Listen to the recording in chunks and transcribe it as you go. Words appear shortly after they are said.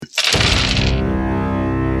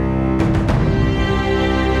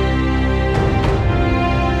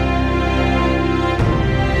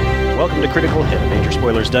Critical Hit, Major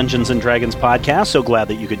Spoilers Dungeons & Dragons podcast. So glad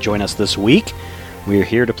that you could join us this week. We're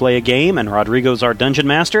here to play a game, and Rodrigo's our Dungeon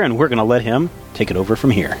Master, and we're going to let him take it over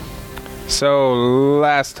from here. So,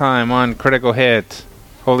 last time on Critical Hit,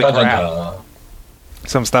 holy crap,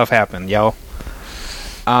 some stuff happened, yo.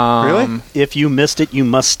 Really? If you missed it, you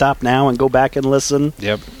must stop now and go back and listen.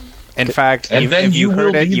 Yep. In fact, And then if you you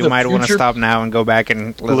heard will it, be you the might want to future- stop now and go back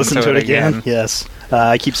and listen to it again. Yes.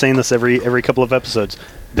 I keep saying this every couple of episodes.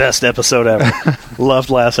 Best episode ever. Loved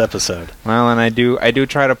last episode. Well, and I do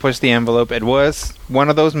try to push the envelope. It was one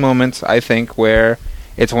of those moments, I think, where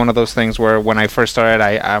it's one of those things where when I first started,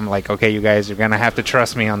 I'm like, okay, you guys, you're going to have to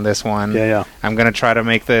trust me on this one. Yeah. I'm going to try to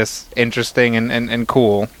make this interesting and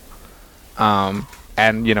cool. And,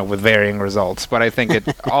 with varying results. But I think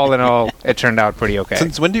all in all, it turned out pretty okay.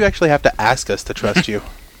 Since when do you actually have to ask us to trust you?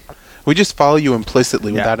 We just follow you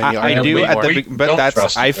implicitly without any I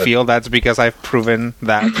argument. I feel that's because I've proven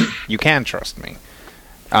that you can trust me.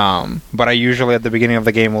 But I usually at the beginning of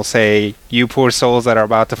the game will say, you poor souls that are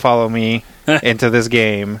about to follow me into this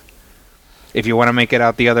game, if you want to make it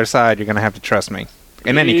out the other side, you're going to have to trust me.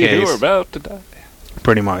 In any case, you're about to die.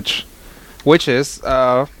 Pretty much. Which is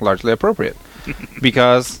largely appropriate.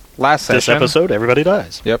 Because last session... This episode, everybody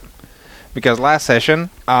dies. Yep. Because last session,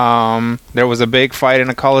 there was a big fight in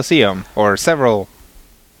a coliseum, or several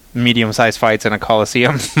medium-sized fights in a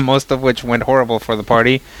coliseum, most of which went horrible for the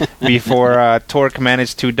party, before Torque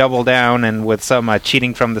managed to double down and with some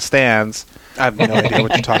cheating from the stands. I have no idea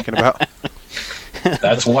what you're talking about.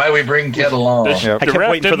 That's why we bring Ket along. Yep. I kept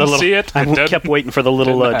waiting for the little. See it. I kept waiting for the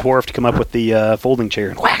little dwarf to come up with the folding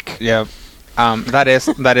chair and whack. Yeah. That is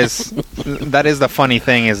the funny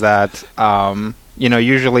thing is that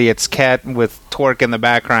usually it's Ket with Torque in the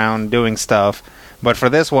background doing stuff, but for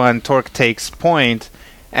this one, Torque takes point,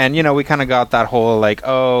 and we kind of got that whole like,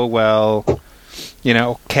 oh well,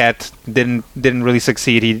 Ket didn't really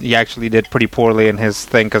succeed. He actually did pretty poorly in his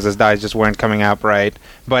thing because his dice just weren't coming out right.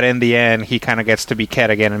 But in the end, he kind of gets to be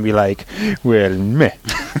Ket again and be like, well, meh.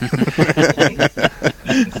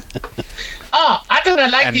 Oh, I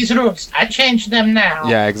don't like these rules. I change them now.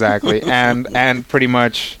 Yeah, exactly. and pretty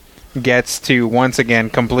much gets to once again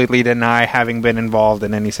completely deny having been involved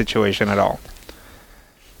in any situation at all.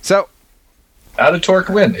 So, How did Torque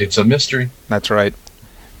win? It's a mystery. that's right.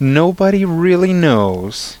 Nobody really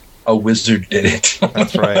knows. A wizard did it.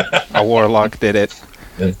 That's right. A warlock did it.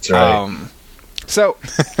 That's right. So,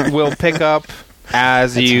 we'll pick up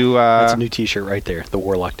as you... That's a new T-shirt right there. The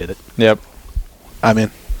Warlock did it. Yep. I'm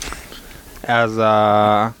in. As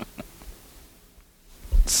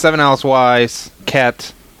Seven Owls Wise,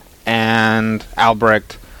 Ket, and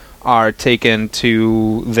Albrecht are taken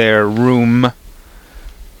to their room.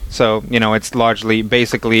 So, it's largely,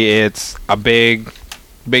 basically, it's a big,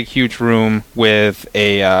 huge room with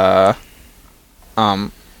a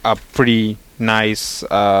pretty nice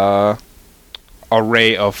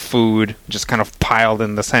array of food just kind of piled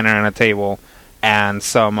in the center on a table, and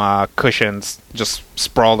some cushions just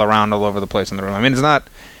sprawled around all over the place in the room. I mean, it's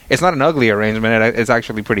not an ugly arrangement. It's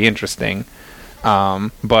actually pretty interesting.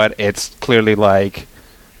 But it's clearly like,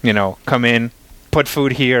 come in, put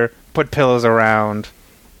food here, put pillows around,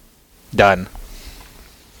 done.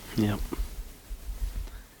 Yep.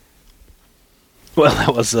 Well,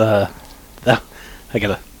 that was I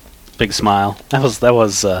got a big smile. That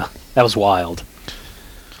was wild.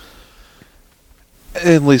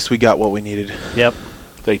 At least we got what we needed. Yep.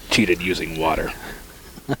 They cheated using water.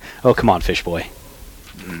 Oh, come on, fish boy.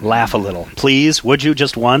 Laugh a little, please. Would you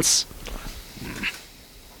just once?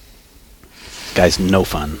 Guy's no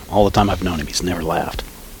fun. All the time I've known him, he's never laughed.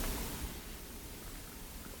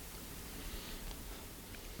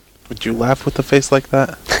 Would you laugh with a face like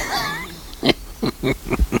that?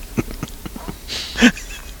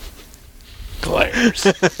 Glares.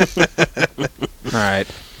 All right.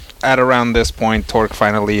 At around this point, Torque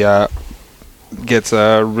finally gets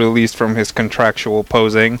released from his contractual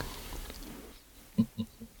posing.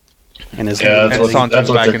 And his that's what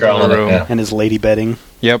they're calling it. Yeah. and his lady bedding.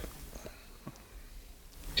 Yep.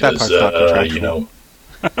 That part's not contractual.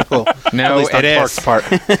 Cool. No, At least it on is. Torque's part.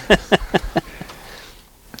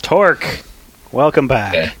 Torque, welcome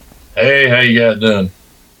back. Okay. Hey, how you guys doing?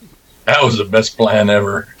 That was the best plan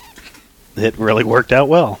ever. It really worked out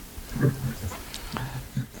well.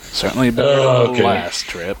 Certainly better than the last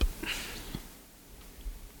trip.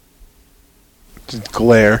 Just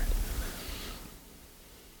glare.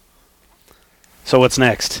 So what's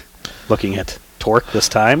next? Looking at Torque this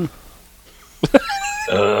time.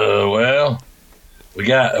 Well,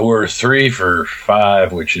 we're 3 for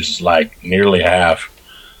 5, which is like nearly half.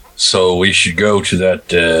 So we should go to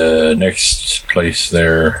that next place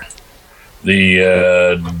there.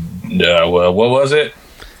 Well, what was it?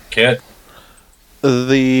 Kit?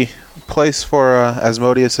 The place for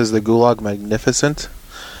Asmodeus is the Gulag Magnificent.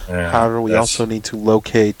 However, we also need to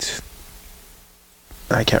locate...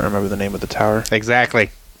 I can't remember the name of the tower.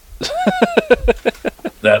 Exactly.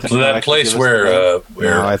 that place where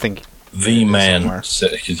No, I think the man somewhere.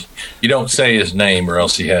 says, you don't say his name or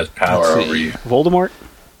else he has power over you. Voldemort?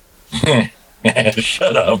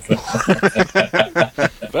 Shut up.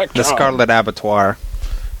 the Scarlet Abattoir.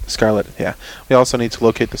 Scarlet, yeah. We also need to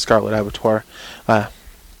locate the Scarlet Abattoir.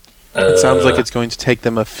 It sounds like it's going to take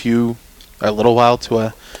them a little while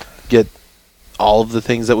to get all of the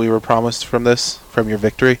things that we were promised from your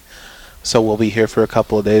victory. So we'll be here for a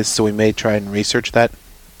couple of days, so we may try and research that,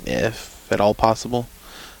 if at all possible.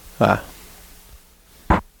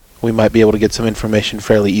 We might be able to get some information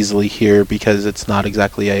fairly easily here, because it's not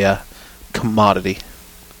exactly a commodity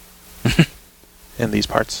in these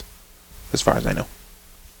parts, as far as I know.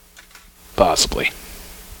 Possibly.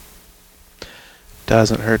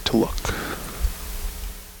 Doesn't hurt to look.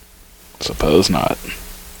 Suppose not.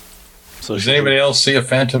 So Does anybody else see a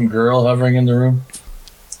phantom girl hovering in the room?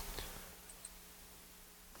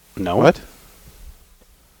 No. What?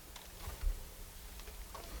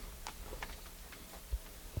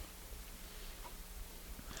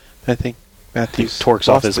 I think Matthew Torques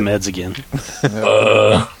off his meds again.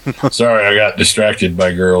 Sorry, I got distracted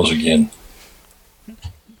by girls again.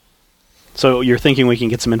 So you're thinking we can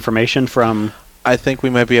get some information from I think we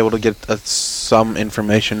might be able to get some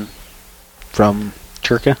information from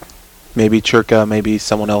Chirka? maybe Chirka, maybe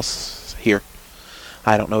someone else here.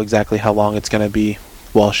 I don't know exactly how long it's going to be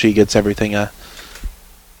while she gets everything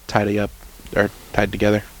tied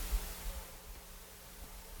together.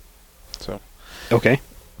 So Okay.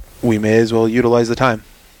 we may as well utilize the time.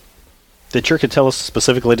 Did Chirka tell us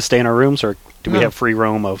specifically to stay in our rooms, or do we No. have free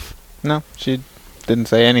roam of... No, she didn't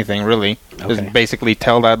say anything, really. Okay. Just basically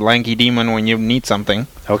tell that lanky demon when you need something.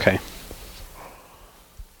 Okay.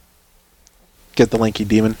 Get the lanky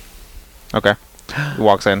demon. Okay. He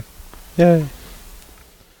walks in. Yay.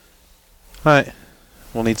 Alright.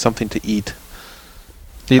 We'll need something to eat.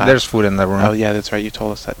 There's food in the room. Oh yeah, that's right. You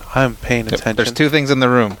told us that. I'm paying Yep, attention. there's 2 things in the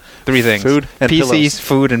room. 3 things. Food and PCs, pillows.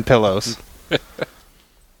 food, and pillows.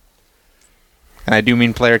 And I do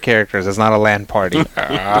mean player characters. It's not a LAN party.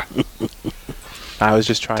 I was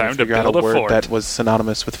just trying Time to to figure out a build a word fort. that was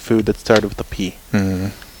synonymous with food that started with a P.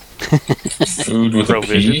 Food with a P?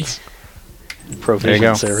 Provisions.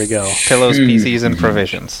 Provisions. There you go. There we go. Pillows, PCs, and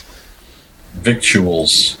provisions.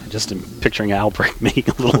 Victuals. Just picturing Albrecht making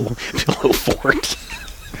a little pillow fort.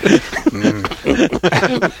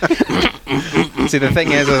 See, the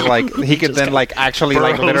thing is like he could then like actually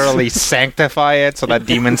like Bros. literally sanctify it so that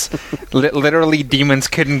demons, literally demons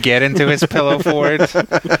couldn't get into his pillow fort.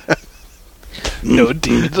 No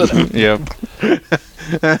demons. Yep.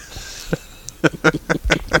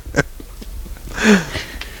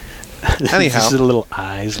 Anyhow. Just the little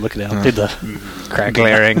eyes looking out through the crack.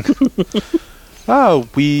 Glaring. Oh,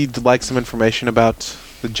 we'd like some information about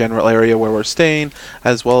the general area where we're staying,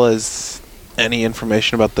 as well as any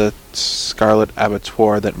information about the Scarlet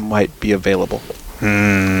Abattoir that might be available.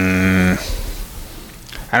 I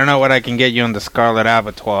don't know what I can get you in the Scarlet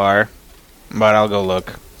Abattoir, but I'll go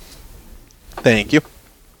look. Thank you.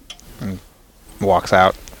 Walks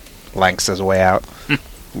out. Lanks his way out.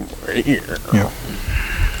 Right here. Yeah.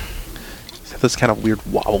 This kind of weird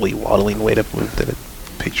waddling way to move that it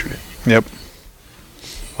pictured it. Yep.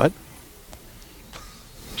 What?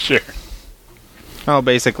 Sure. Well,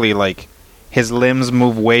 basically, like, his limbs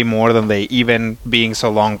move way more than they, even being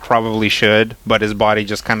so long, probably should, but his body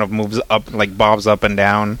just kind of moves up, like, bobs up and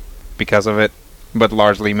down because of it, but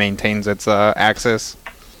largely maintains its axis.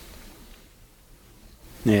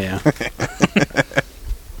 Yeah.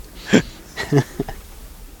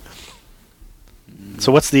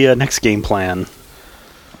 So what's the next game plan?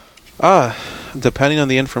 Depending on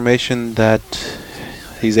the information that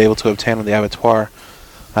he's able to obtain on the abattoir,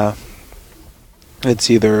 it's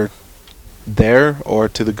either there or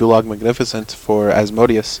to the Gulag Magnificent for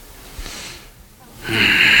Asmodeus.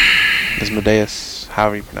 Asmodeus,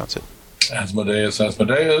 however you pronounce it. Asmodeus.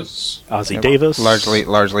 Ozzy Davis?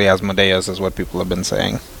 Largely Asmodeus is what people have been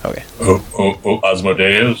saying. Okay.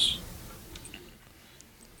 Asmodeus.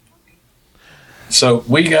 So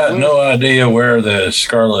we got no idea where the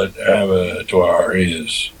Scarlet Abattoir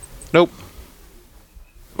is. Nope.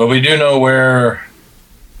 But we do know where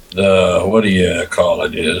the, what do you call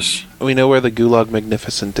it is. We know where the Gulag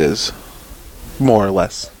Magnificent is. More or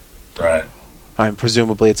less. Right.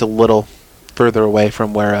 Presumably it's a little further away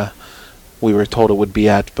from where we were told it would be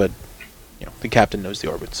at, but the captain knows the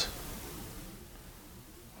orbits.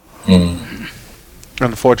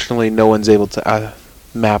 Unfortunately, no one's able to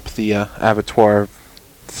map the abattoir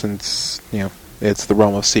since, it's the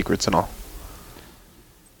realm of secrets and all.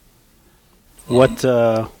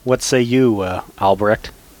 What say you,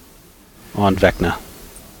 Albrecht, on Vecna?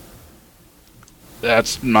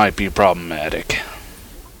 That might be problematic.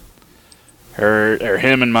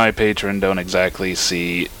 Him and my patron don't exactly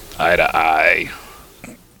see eye to eye.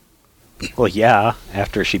 Well, yeah,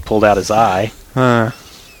 after she pulled out his eye.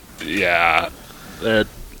 Yeah, that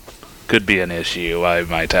could be an issue. I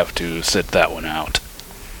might have to sit that one out.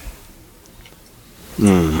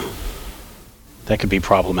 That could be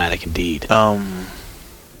problematic indeed.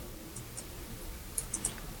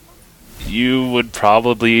 You would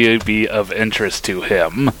probably be of interest to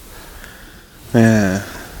him.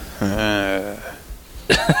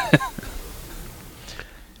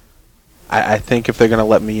 I think if they're going to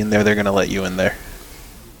let me in there, they're going to let you in there.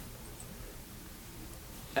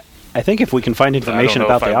 I think if we can find information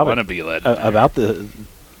about the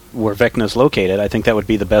where Vecna's located, I think that would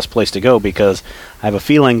be the best place to go, because I have a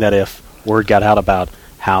feeling that if word got out about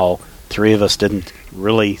how 3 of us didn't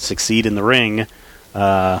really succeed in the ring,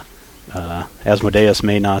 Asmodeus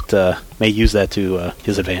may use that to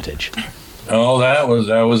his advantage. Oh, that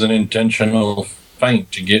was an intentional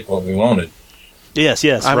feint to get what we wanted. Yes,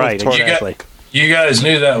 right, exactly. You guys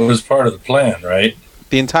knew that was part of the plan, right?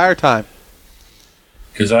 The entire time.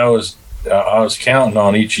 Because I was counting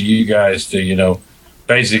on each of you guys to,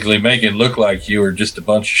 basically make it look like you were just a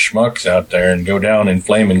bunch of schmucks out there and go down in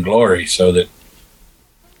flaming glory, so that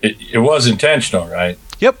it was intentional, right?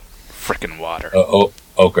 Yep. Frickin' water.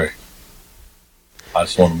 Okay. I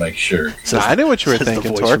just want to make sure. I knew what you were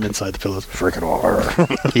thinking, the voice from inside the pillows. Frickin'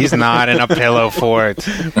 water. He's not in a pillow fort.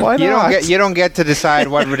 Why not? You don't get to decide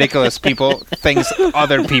what ridiculous things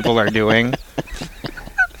other people are doing.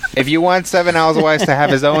 If you want Seven Owls Wise to have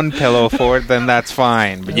his own pillow fort, then that's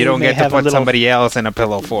fine. But you don't get to put somebody else in a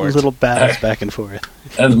pillow fort. Little battles back and forth.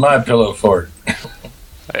 That's my pillow fort.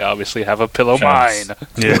 I obviously have a pillow mine.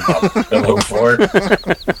 Yeah. Pillow fort.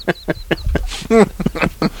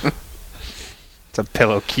 It's a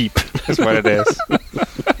pillow keep, is what it is.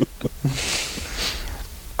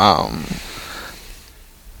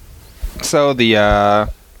 So the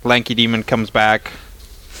lanky demon comes back.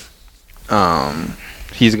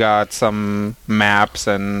 He's got some maps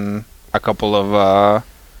and a couple of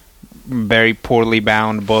very poorly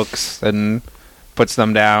bound books and puts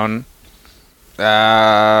them down.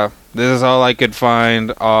 This is all I could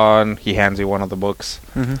find on... He hands you one of the books.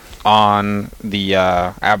 On the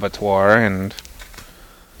abattoir, and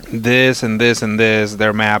this and this and this,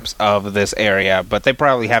 they're maps of this area, but they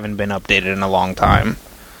probably haven't been updated in a long time.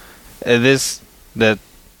 The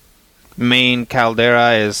main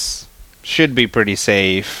caldera should be pretty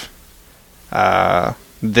safe.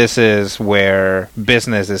 This is where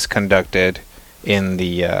business is conducted in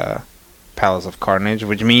the Palace of Carnage,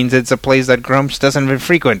 which means it's a place that Grumps doesn't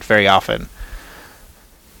frequent very often.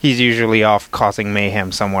 He's usually off causing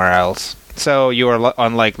mayhem somewhere else. So you are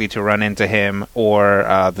unlikely to run into him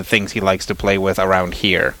or the things he likes to play with around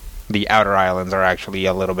here. The outer islands are actually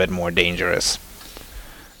a little bit more dangerous.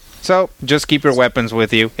 So, just keep your weapons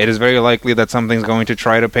with you. It is very likely that something's going to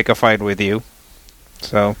try to pick a fight with you.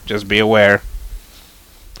 So, just be aware.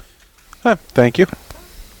 Thank you.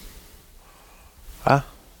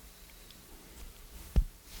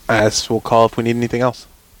 We'll call if we need anything else.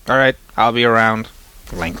 Alright, I'll be around.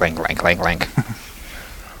 Lank.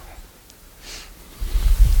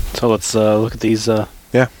 So let's look at these.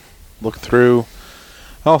 Look through.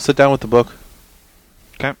 I'll sit down with the book.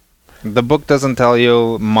 Okay. The book doesn't tell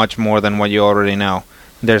you much more than what you already know.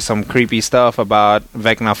 There's some creepy stuff about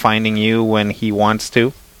Vecna finding you when he wants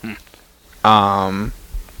to. And,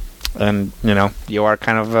 you are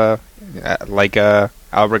kind of, like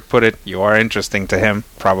Albrecht put it, you are interesting to him,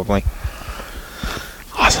 probably.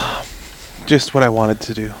 Awesome. Just what I wanted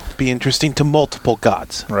to do. Be interesting to multiple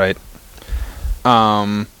gods. Right.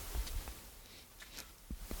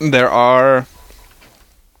 There are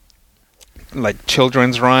like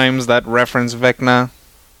children's rhymes that reference Vecna,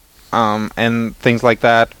 and things like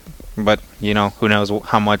that. But, who knows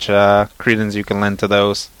how much credence you can lend to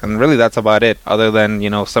those. And really that's about it, other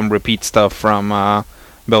than, some repeat stuff from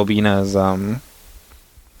Belvina's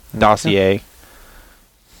dossier.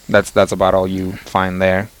 That's about all you find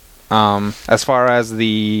there. As far as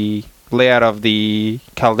the layout of the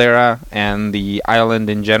caldera and the island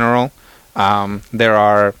in general, there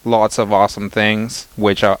are lots of awesome things,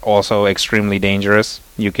 which are also extremely dangerous.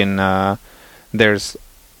 You can, there's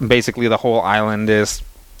basically the whole island is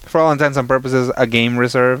for all intents and purposes, a game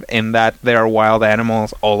reserve in that there are wild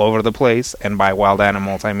animals all over the place. And by wild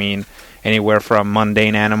animals, I mean anywhere from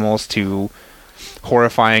mundane animals to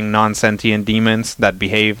horrifying non-sentient demons that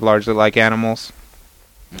behave largely like animals.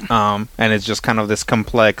 And it's just kind of this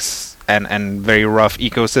complex and very rough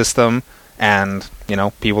ecosystem. And,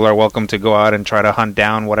 people are welcome to go out and try to hunt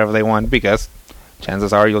down whatever they want because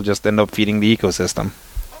chances are you'll just end up feeding the ecosystem.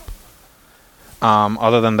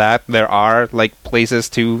 Other than that, there are places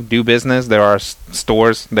to do business. There are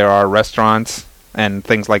stores, there are restaurants, and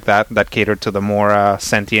things like that cater to the more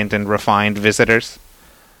sentient and refined visitors.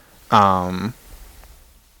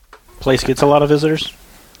 Place gets a lot of visitors?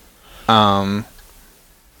 The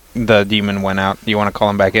demon went out. You want to call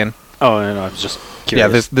him back in? Oh, no, I was just curious.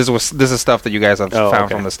 Yeah, this is stuff that you guys have found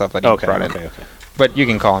from the stuff that you brought in. Okay. But you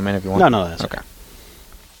can call him in if you want. No, that's okay.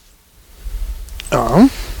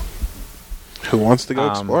 Who wants to go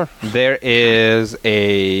explore? There is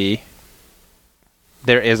a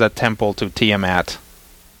temple to Tiamat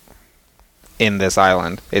in this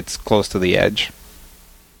island. It's close to the edge.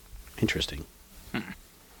 Interesting.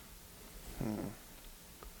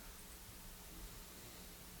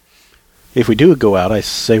 If we do go out, I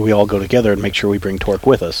say we all go together and make sure we bring Torque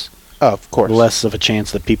with us. Oh, of course. Less of a chance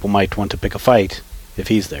that people might want to pick a fight if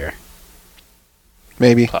he's there.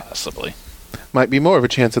 Maybe. Possibly. Might be more of a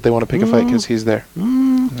chance that they want to pick a fight because he's there.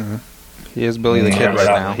 He is Billy the Kid right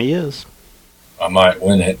now. He is. I might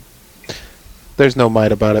win it. There's no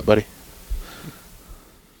might about it, buddy.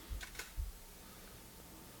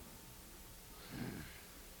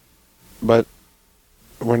 But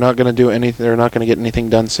we're not going to do anything. They're not going to get anything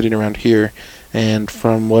done sitting around here. And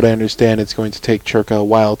from what I understand, it's going to take Churka a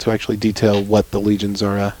while to actually detail what the legions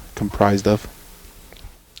are comprised of.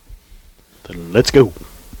 Then let's go.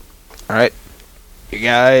 All right. You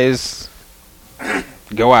guys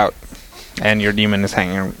go out. And your demon is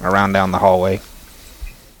hanging around down the hallway.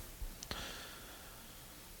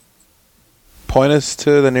 Point us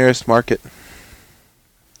to the nearest market.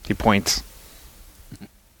 He points.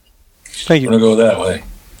 Thank We're you. going to go that way.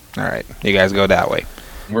 All right. You guys go that way.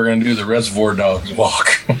 We're going to do the Reservoir Dogs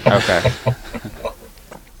walk. Okay.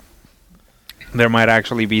 There might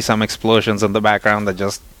actually be some explosions in the background that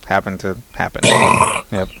just happen to happen.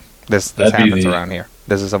 Yep. This That'd be happens the around here.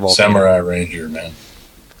 This is a volcano. Samurai Ranger, man.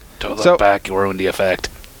 Tow that So- back, you ruined the effect.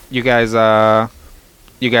 You guys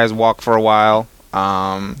walk for a while.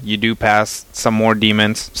 You do pass some more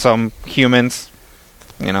demons, some humans.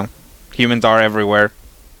 Humans are everywhere.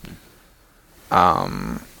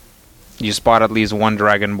 You spot at least one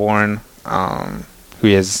Dragonborn, who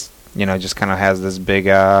is, just kind of has this big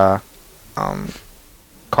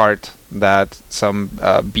cart that some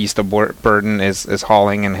beast of burden is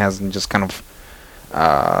hauling and has just kind of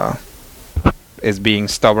is being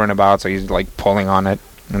stubborn about, so he's pulling on it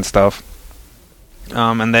and stuff.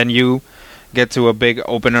 And then you get to a big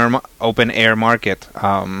open air market.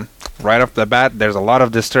 Right off the bat, there's a lot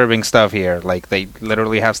of disturbing stuff here. They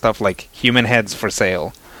literally have stuff like human heads for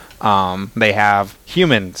sale. They have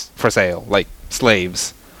humans for sale, like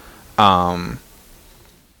slaves. A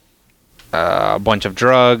bunch of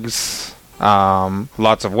drugs.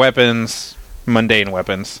 Lots of weapons. Mundane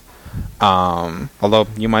weapons. Although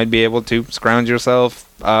you might be able to scrounge yourself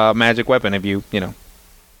a magic weapon if you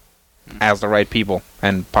ask the right people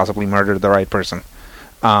and possibly murder the right person.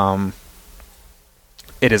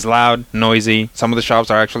 It is loud, noisy. Some of the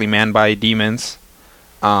shops are actually manned by demons,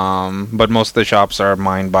 but most of the shops are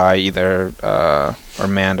manned by either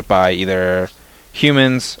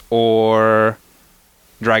humans or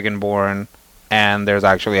Dragonborn, and there's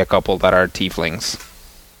actually a couple that are tieflings.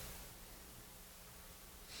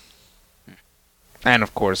 And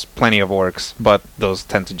of course, plenty of orcs, but those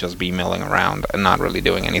tend to just be milling around and not really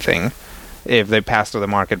doing anything. If they pass through the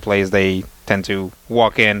marketplace, they tend to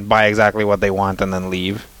walk in, buy exactly what they want, and then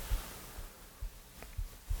leave.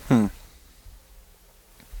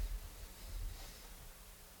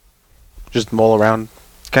 Just mull around.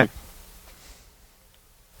 Okay.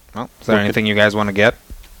 Well, is there anything you guys want to get?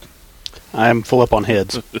 I'm full up on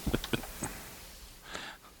heads.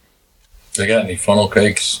 They got any funnel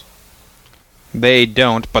cakes? They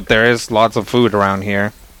don't, but there is lots of food around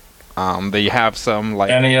here. They have some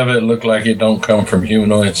Any of it look like it don't come from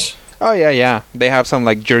humanoids? Oh yeah. They have some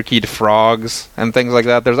jerkied frogs and things like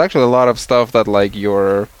that. There's actually a lot of stuff that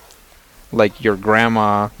your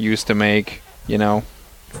grandma used to make,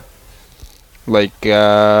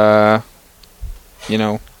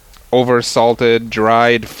 over salted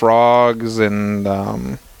dried frogs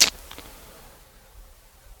and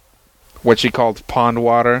what she called pond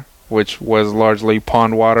water, which was largely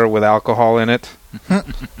pond water with alcohol in it.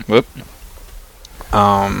 Whoop.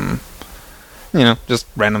 Just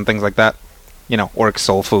random things like that. Orc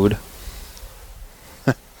soul food.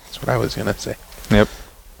 That's what I was gonna say. Yep.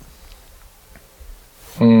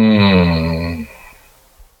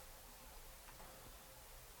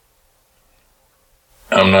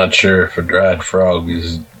 I'm not sure if a dried frog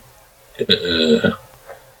is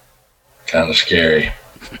kind of scary.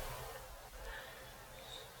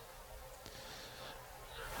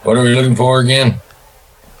 What are we looking for again?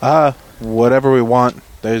 Whatever we want.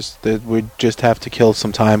 We just have to kill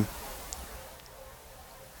some time.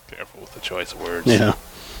 Careful with the choice of words. Yeah.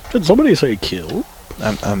 Did somebody say kill?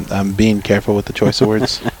 I'm being careful with the choice of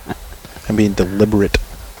words. I'm being deliberate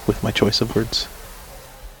with my choice of words.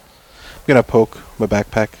 I'm gonna poke my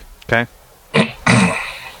backpack. Okay.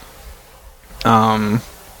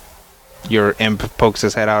 Your imp pokes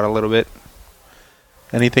his head out a little bit.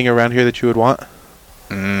 Anything around here that you would want?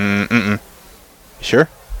 Sure?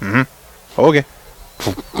 Okay.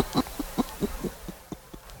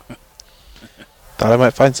 Thought I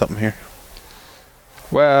might find something here.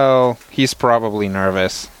 Well, he's probably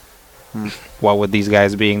nervous. What with these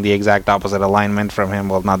guys being the exact opposite alignment from him?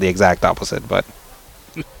 Well, not the exact opposite, but...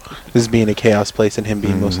 This being a chaos place and him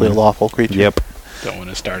being mostly a lawful creature. Yep. Don't want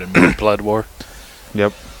to start a blood war.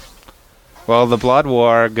 Yep. Well, the blood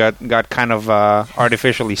war got kind of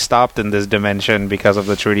artificially stopped in this dimension because of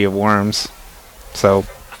the Treaty of Worms. So,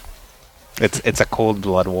 it's a cold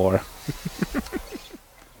blood war.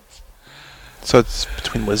 So it's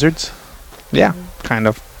between lizards? Yeah, kind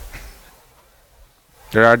of.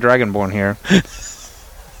 There are Dragonborn here.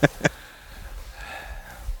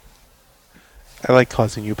 I like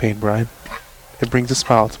causing you pain, Brian. It brings a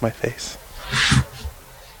smile to my face.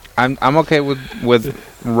 I'm okay with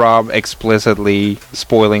Rob explicitly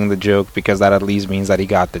spoiling the joke because that at least means that he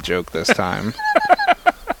got the joke this time.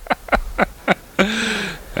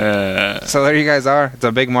 So there you guys are. It's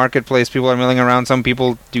a big marketplace. People are milling around. Some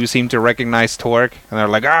people do seem to recognize Torque, and they're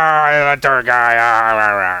like, "Ah, the Torque guy!"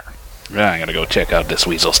 Yeah, I'm gonna go check out this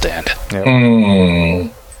weasel stand.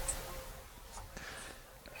 Yep.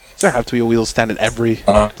 There have to be a wheel stand at every...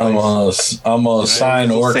 I'm gonna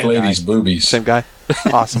sign Orc Same Lady's guy. boobies. Same guy?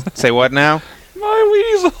 Awesome. Say what now? My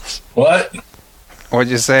weasels. What?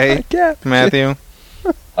 What'd you say, Matthew?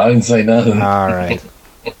 I didn't say nothing. All right.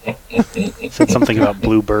 Said something about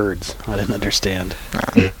blue birds. I didn't understand.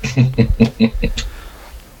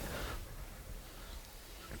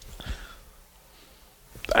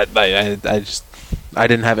 I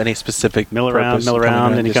didn't have any specific Mill around, purpose of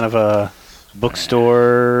coming in, any just- kind of a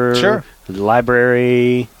bookstore. Sure.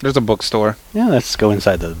 Library. There's a bookstore. Yeah, let's go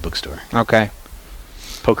inside the bookstore. Okay.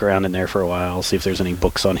 Poke around in there for a while, see if there's any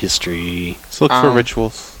books on history, Let's look for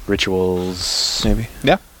rituals, rituals. maybe.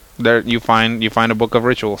 Yeah. There you find a book of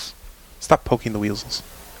rituals. Stop poking the weasels.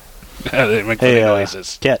 They make Hey, funny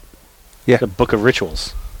noises. Ket. Yeah. The book of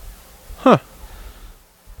rituals. Huh.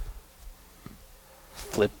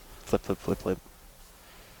 Flip, flip, flip, flip, flip.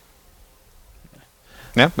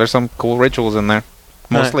 Yeah, there's some cool rituals in there.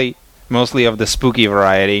 Mostly of the spooky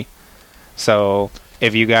variety. So,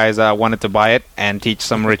 if you guys wanted to buy it and teach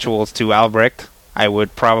some rituals to Albrecht, I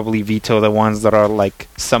would probably veto the ones that are like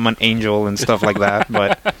summon angel and stuff like that.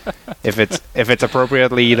 But if it's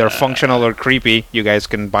appropriately either functional or creepy, you guys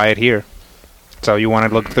can buy it here. So you want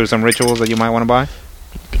to look through some rituals that you might want to buy?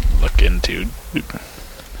 Look into.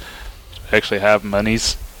 Actually, have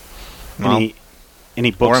monies. Well,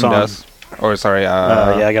 Any books Orm on? does. Or sorry,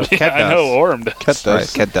 yeah, I got. Ket I does. know Orm does. Ket does.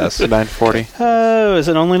 Right, Ket does. 940. Oh, is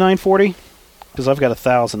it only 940? Because I've got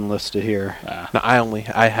 1,000 listed here. No,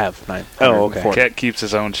 I have 9. Oh, okay. Cat keeps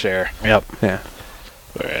his own share. Yep. Yeah.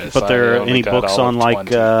 Whereas But I there are only any got books all on of like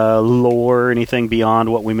 20. lore, anything beyond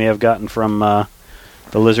what we may have gotten from the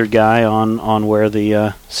lizard guy on where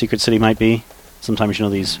the secret city might be? Sometimes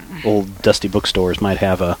these old dusty bookstores might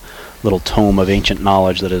have a little tome of ancient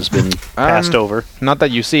knowledge that has been passed over. Not that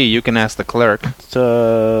you see. You can ask the clerk.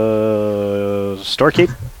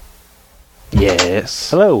 Storekeep? Yes.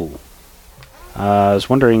 Hello. I was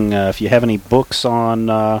wondering if you have any books on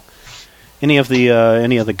any of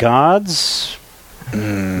the gods,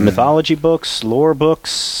 mythology books, lore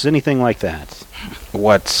books, anything like that.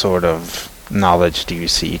 What sort of knowledge do you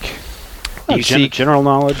seek? Do you seek general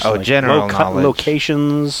knowledge? Oh, general knowledge.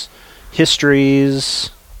 Locations, histories.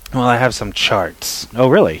 Well, I have some charts. Oh,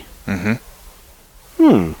 really? Mm-hmm.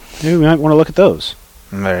 Maybe we might want to look at those.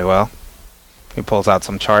 Very well. He pulls out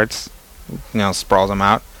some charts, sprawls them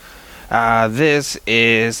out. This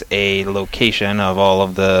is a location of all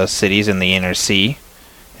of the cities in the inner sea.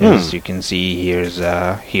 As you can see, here's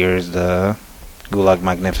the Gulag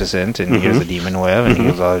Magnificent, and here's the Demon Web, and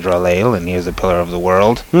here's Aldralale, and here's the Pillar of the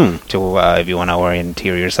World, to if you want to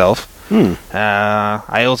orienteer yourself.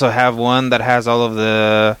 I also have one that has all of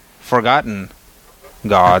the forgotten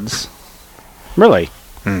gods. Really?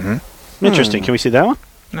 Interesting. Can we see that one?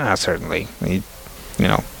 Certainly. He,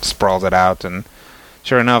 sprawls it out, and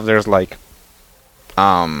sure enough, there's like,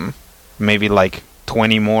 maybe like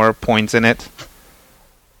 20 more points in it.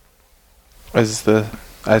 I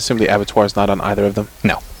assume the abattoir is not on either of them.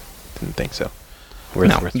 No. Didn't think so.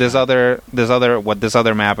 What this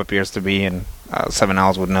other map appears to be, and Seven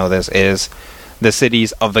Owls would know this, is the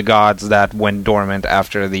cities of the gods that went dormant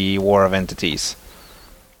after the War of Entities.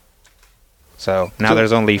 So now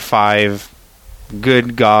there's only 5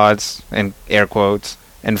 good gods, in air quotes,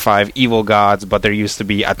 and 5 evil gods, but there used to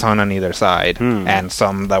be a ton on either side, and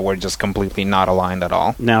some that were just completely not aligned at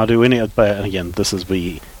all. Now, but again, this is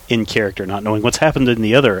the in character, not knowing what's happened in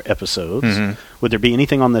the other episodes. Would there be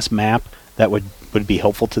anything on this map that would be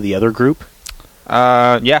helpful to the other group?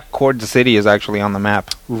 Yeah, Cord City is actually on the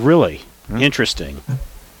map. Really? Interesting.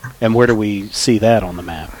 And where do we see that on the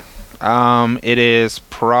map? It is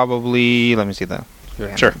probably... Let me see that.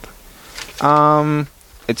 Sure.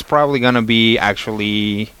 It's probably going to be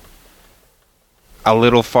actually a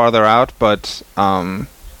little farther out, but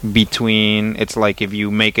between... It's like if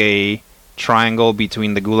you make a triangle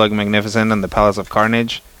between the Gulag Magnificent and the Palace of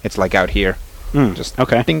Carnage, it's like out here. Just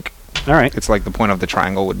okay. think. All right. It's like the point of the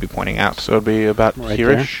triangle would be pointing out. So it'd be about right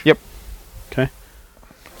here-ish? Yep. Okay.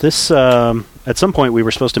 This, at some point, we were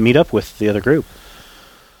supposed to meet up with the other group.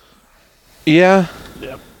 Yeah.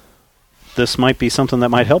 This might be something that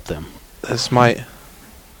might help them. This might...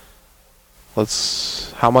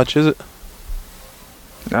 How much is it?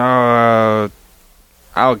 I'll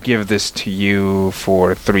give this to you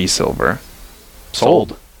for 3 silver.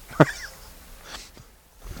 Sold.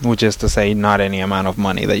 Which is to say, not any amount of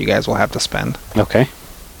money that you guys will have to spend. Okay.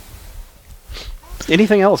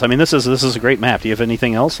 Anything else? I mean, this is a great map. Do you have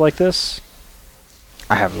anything else like this?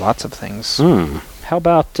 I have lots of things. How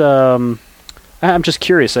about... I'm just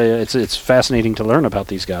curious. It's fascinating to learn about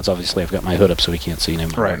these gods. Obviously, I've got my hood up so we can't see them.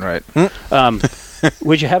 Right.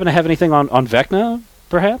 Would you happen to have anything on Vecna,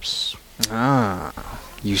 perhaps?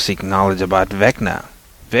 You seek knowledge about Vecna.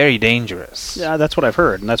 Very dangerous. Yeah, that's what I've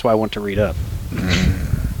heard, and that's why I want to read up.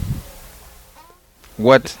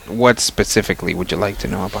 What specifically would you like to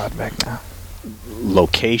know about Vecna?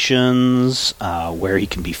 Locations, where he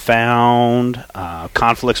can be found,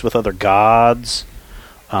 conflicts with other gods.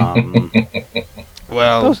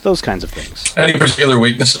 Well, those kinds of things. Any particular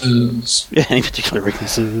weaknesses? Yeah, any particular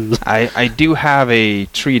weaknesses? I do have a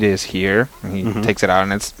treatise here. He takes it out,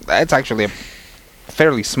 and it's actually a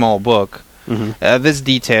fairly small book. This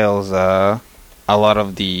details a lot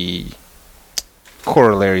of the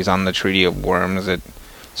corollaries on the Treaty of Worms. It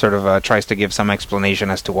sort of tries to give some explanation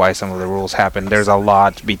as to why some of the rules happen. There's a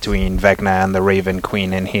lot between Vecna and the Raven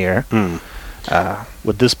Queen in here.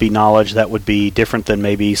 Would this be knowledge that would be different than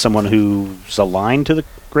maybe someone who's aligned to the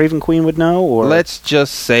Raven Queen would know? Or let's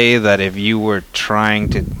just say that if you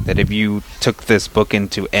took this book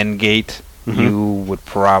into Endgate, you would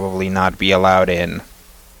probably not be allowed in.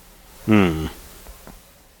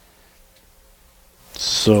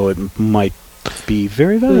 So it might be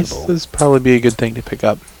very valuable. This probably be a good thing to pick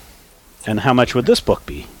up. And how much would this book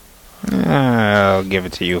be? I'll give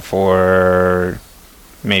it to you for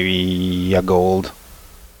maybe a gold.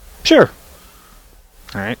 Sure.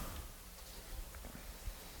 All right.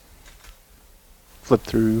 Flip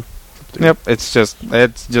through. Yep, it's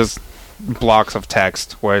just blocks of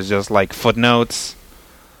text where it's just like footnotes.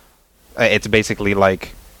 It's basically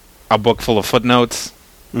like a book full of footnotes,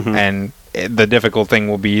 and the difficult thing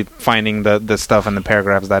will be finding the stuff in the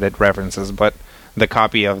paragraphs that it references, but the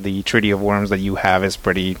copy of the Treaty of Worms that you have is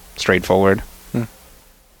pretty straightforward.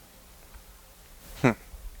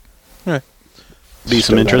 Be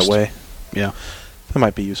some interest. Away. Yeah. That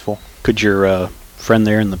might be useful. Could your friend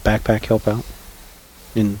there in the backpack help out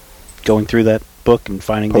in going through that book and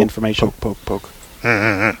finding the information? Poke.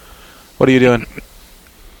 What are you doing?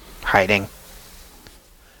 Hiding.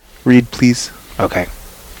 Read, please. Okay.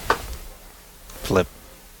 Flip.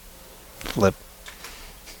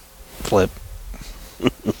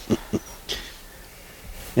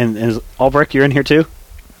 And is Albrecht, you're in here too?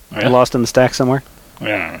 Yeah. Lost in the stack somewhere?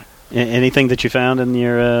 Yeah. Anything that you found in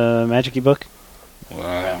your magic-y book?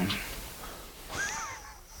 Well,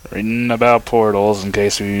 reading about portals in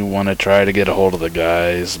case we want to try to get a hold of the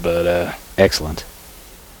guys, but Excellent.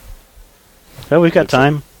 Well, we've got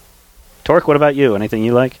time. Torque, what about you? Anything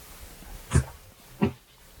you like?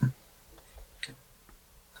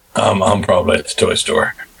 I'm probably at the toy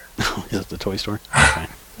store. Is it the toy store? Okay.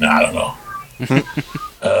 I don't know.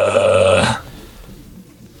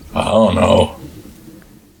 I don't know.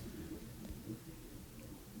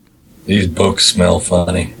 These books smell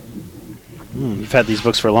funny. You've had these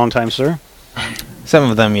books for a long time, sir? Some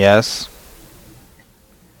of them, yes.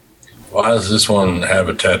 Why does this one have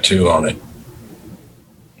a tattoo on it?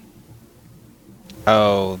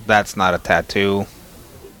 Oh, that's not a tattoo.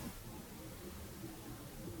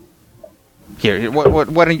 Here, why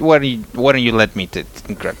don't you let me think?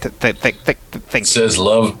 It says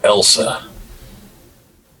 "Love Elsa."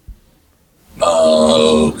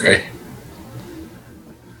 Okay.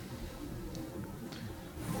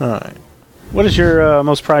 All right. What is your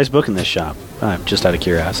most prized book in this shop? Just out of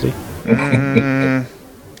curiosity.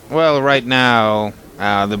 Well, right now,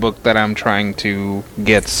 the book that I'm trying to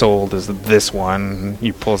get sold is this one.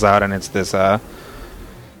 He pulls out, and it's this kind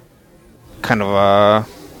of a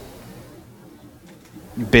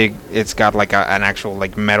big. It's got like an actual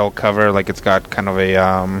like metal cover. Like it's got kind of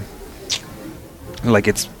a like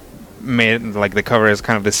it's made like the cover is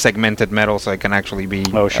kind of this segmented metal, so it can actually be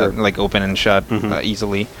like open and shut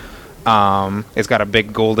easily. It's got a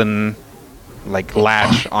big golden like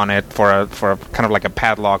latch on it for a kind of like a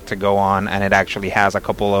padlock to go on, and it actually has a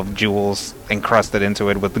couple of jewels encrusted into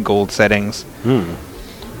it with the gold settings.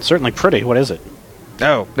 Certainly pretty. What is it?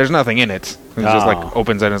 Oh, there's nothing in it. It just like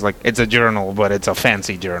opens it and it's like it's a journal, but it's a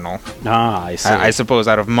fancy journal. I see. I suppose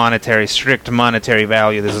out of strict monetary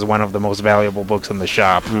value, this is one of the most valuable books in the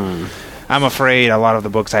shop. I'm afraid a lot of the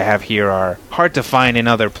books I have here are hard to find in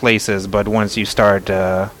other places, but once you start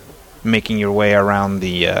making your way around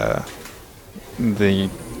the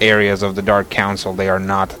areas of the Dark Council, they are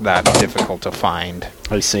not that difficult to find.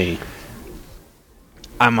 I see.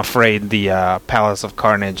 I'm afraid the Palace of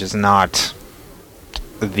Carnage is not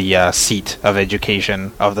the seat of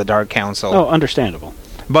education of the Dark Council. Oh, understandable.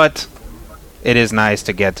 But it is nice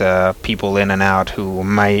to get people in and out who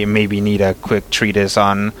maybe need a quick treatise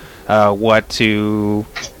on what to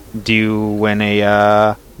do when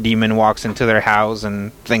a demon walks into their house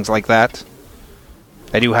and things like that.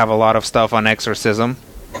 I do have a lot of stuff on exorcism.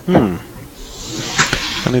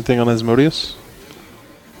 Anything on Asmodeus?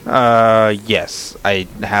 Yes, I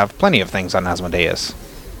have plenty of things on Asmodeus.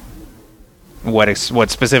 What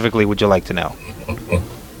specifically would you like to know?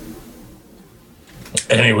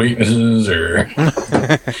 Any weaknesses or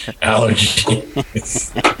allergies?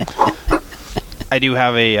 I do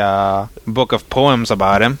have a book of poems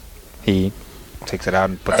about him. He takes it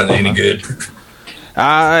out and puts Are it they on. any good?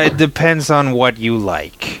 It depends on what you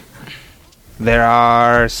like. There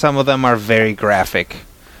are some of them are very graphic.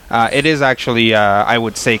 It is actually, I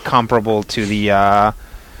would say, comparable to the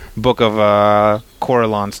book of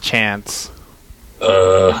Coralon's Chants.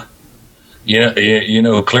 Yeah, you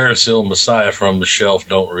know, Clarisil Messiah from the Shelf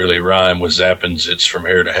don't really rhyme with Zappin's It's From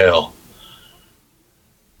Here to Hell.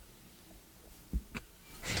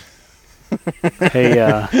 Hey,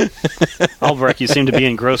 Albrecht, you seem to be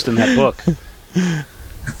engrossed in that book.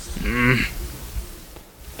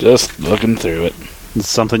 Just looking through it. Is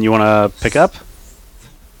something you want to pick up?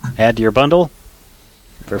 Add to your bundle?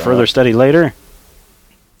 For further study later?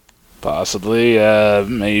 Possibly.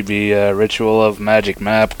 Maybe a Ritual of Magic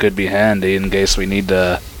Map could be handy in case we need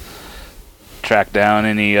to track down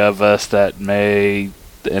any of us that may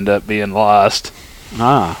end up being lost.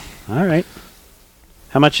 Ah, all right.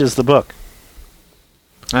 How much is the book?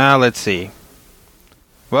 Let's see.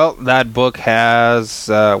 Well, that book has...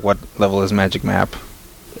 what level is Magic Map?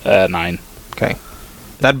 9. Okay.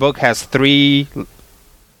 That book has 3...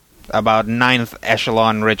 about 9th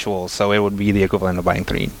echelon rituals, so it would be the equivalent of buying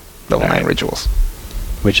 3 level 9 rituals.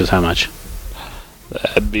 Which is how much?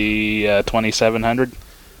 That'd be 2,700.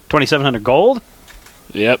 2,700 gold?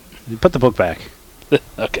 Yep. You put the book back.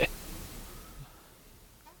 Okay.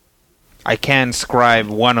 I can scribe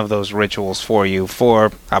one of those rituals for you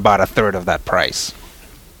for about a third of that price.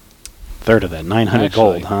 Third of that. 900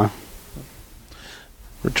 Actually. gold, huh?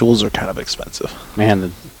 Rituals are kind of expensive.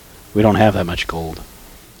 Man, we don't have that much gold.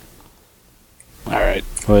 All right.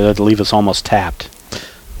 Well, that'd leave us almost tapped.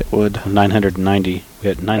 It would. 990. We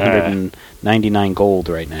had 999 gold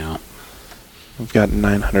right now. I've got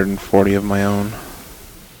 940 of my own.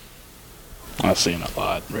 I've seen a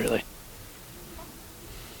lot, really.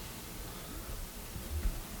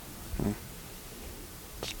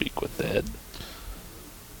 Speak with the head.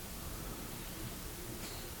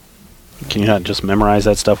 Can you not just memorize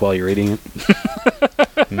that stuff while you're reading it?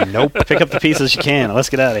 Nope. Pick up the pieces you can. Let's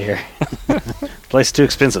get out of here. Place is too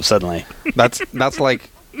expensive suddenly. That's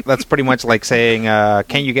pretty much like saying,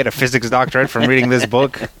 can you get a physics doctorate from reading this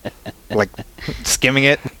book? Like, skimming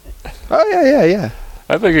it? Oh, yeah.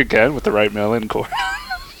 I think it can with the right mail-in core.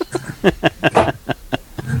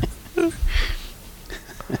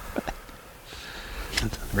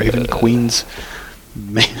 Raven Queen's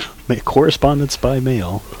correspondence by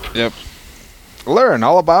mail. Yep. Learn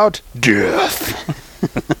all about death.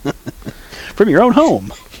 From your own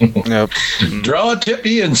home. Yep. Draw a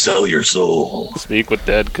tippy and sell your soul. Speak with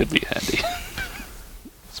dead could be handy.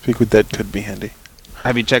 Speak with Dead could be handy.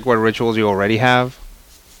 Have you checked what rituals you already have?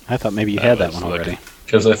 I thought maybe you had that was one already.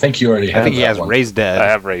 Because I think you already have I think he that has one. raised dead. I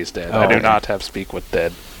have raised dead. I do not have speak with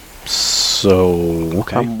dead. So,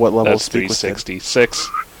 okay. What level That's Speak with Dead? 366.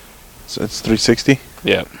 So it's 360?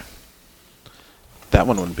 Yeah. That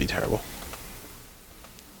one wouldn't be terrible.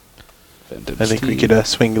 Vintage I think we Steed. could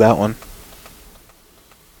swing that one.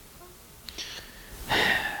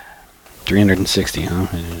 360, huh?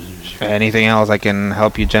 Anything else I can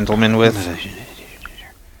help you gentlemen with?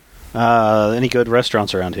 Any good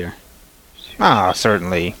restaurants around here? Ah,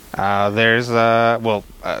 certainly. There's,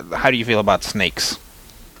 how do you feel about snakes?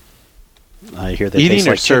 I hear they Eating taste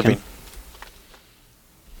or like serving?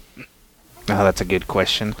 chicken. Oh, that's a good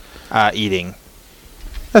question. Eating.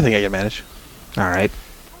 I think I can manage. All right.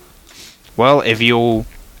 Well, if you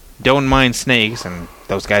don't mind snakes, and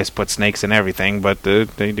those guys put snakes in everything, but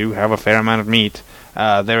they do have a fair amount of meat.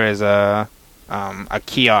 There is a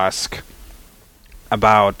kiosk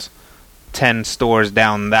about 10 stores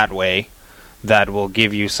down that way that will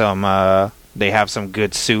give you some. They have some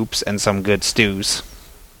good soups and some good stews.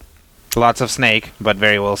 Lots of snake, but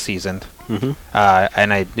very well seasoned. Mm-hmm.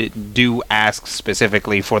 And I do ask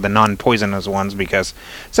specifically for the non-poisonous ones because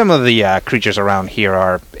some of the creatures around here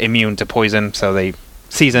are immune to poison, so they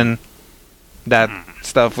season that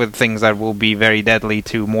stuff with things that will be very deadly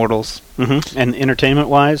to mortals. Mm-hmm. And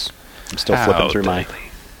entertainment-wise, I'm still flipping through my deadly.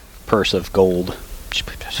 purse of gold.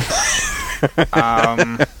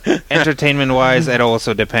 Entertainment-wise, it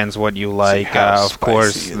also depends what you like. how Of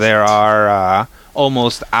course, spicy is there it? are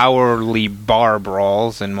almost hourly bar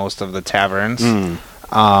brawls in most of the taverns.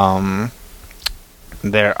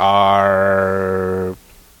 There are...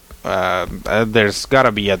 there's got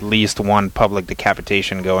to be at least one public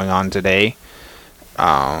decapitation going on today.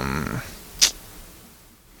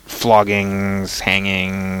 Floggings,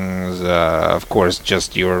 hangings, of course,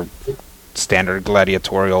 just your standard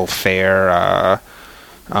gladiatorial fare.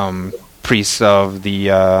 Priests of the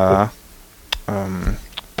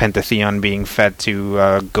Pentatheon being fed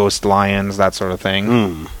to ghost lions, that sort of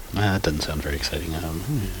thing. That doesn't sound very exciting.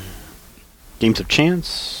 Games of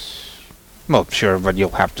chance? Well, sure, but you'll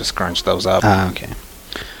have to scrunch those up. Okay.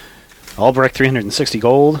 Albrecht, 360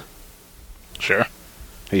 gold. Sure.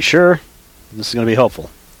 Are you sure? This is going to be helpful.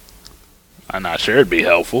 I'm not sure it'd be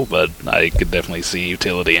helpful, but I could definitely see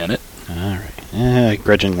utility in it. All right. I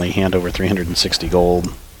grudgingly hand over 360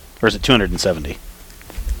 gold. Or is it 270?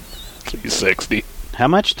 360. How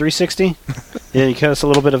much? 360? Yeah, you cut us a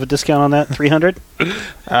little bit of a discount on that? 300?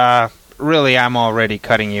 Really, I'm already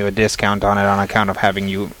cutting you a discount on it on account of having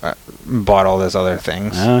you bought all those other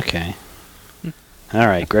things. Okay. All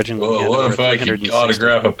right, grudgingly Well, hand what over if I could 360.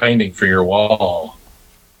 autograph a painting for your wall?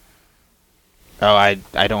 Oh, I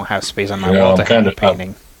don't have space on my Yeah, wall I'm to hang a kinda-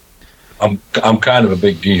 painting. I'm kind of a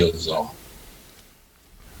big deal, is all.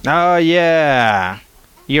 Oh, yeah.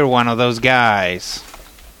 You're one of those guys.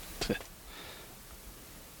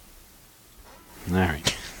 All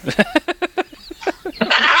right.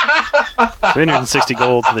 360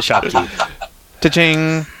 gold to the shopkeep.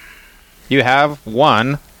 Ta-ching! You have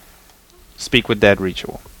one Speak with Dead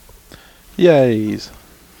ritual. Yays.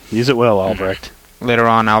 Use it well, Albrecht. Later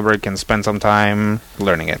on, Albert can spend some time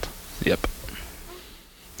learning it. Yep.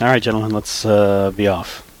 All right, gentlemen, let's be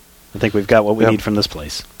off. I think we've got what we Yep. need from this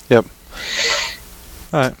place. Yep.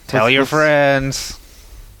 All right. Tell your friends.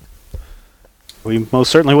 We most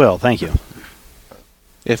certainly will. Thank you.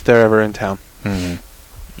 If they're ever in town. Mm-hmm.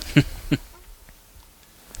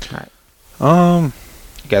 Um.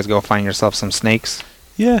 You guys go find yourself some snakes.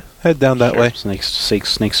 Yeah. Head down that way. Snake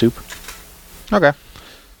soup. Okay.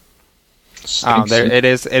 Snakes There and- it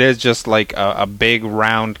is. It is just like a big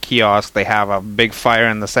round kiosk. They have a big fire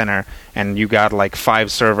in the center, and you got like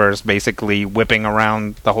 5 servers basically whipping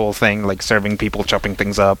around the whole thing, like serving people, chopping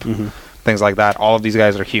things up, things like that. All of these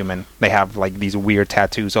guys are human. They have like these weird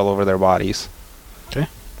tattoos all over their bodies. Okay.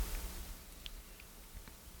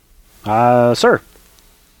 Sir,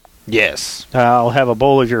 Yes. I'll have a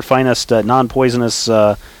bowl of your finest non-poisonous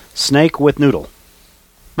snake with noodle.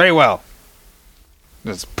 Very well.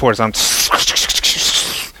 Just pour some.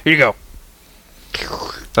 Here you go.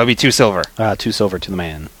 That'll be 2 silver. 2 silver to the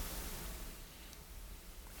man.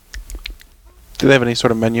 Do they have any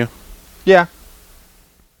sort of menu? Yeah.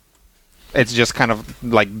 It's just kind of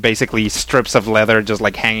like basically strips of leather just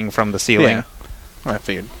like hanging from the ceiling. Yeah. I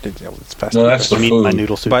figured it's fast. No, that's the I need food. my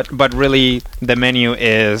noodle soup. But really, the menu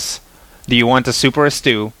is: do you want a soup or a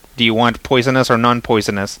stew? Do you want poisonous or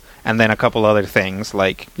non-poisonous? And then a couple other things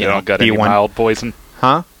like You know, don't got do any you want mild poison?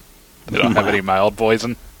 Huh? You don't have any mild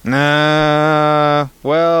poison?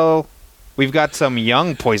 Well, we've got some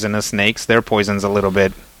young poisonous snakes. Their poison's a little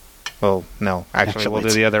bit. Well, no, actually we'll do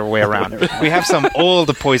it's the other way around. We have some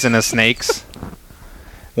old poisonous snakes.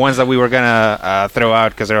 Ones that we were gonna throw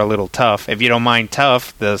out because they're a little tough. If you don't mind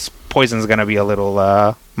tough, this poison's gonna be a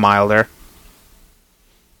little milder.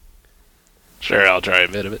 Sure, I'll try a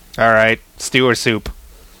bit of it. All right, stew or soup?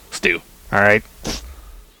 Stew. All right.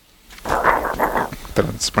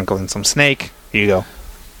 Sprinkle in some snake. Here you go.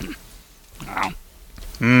 Ow.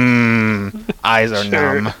 Eyes are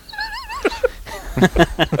Sure. numb.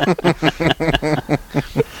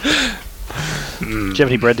 Do you have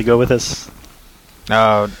any bread to go with this?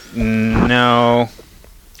 Oh, no.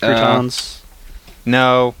 Croutons?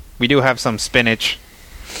 No. We do have some spinach.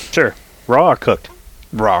 Sure. Raw or cooked?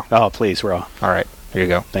 Raw. Oh, please, raw. All right. Here you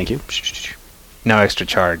go. Thank you. No extra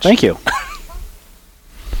charge. Thank you.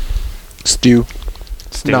 Stew.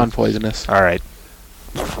 Stew. Non-poisonous. All right.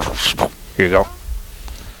 Here you go.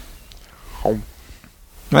 Home.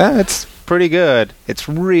 Well, it's pretty good. It's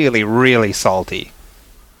really, really salty.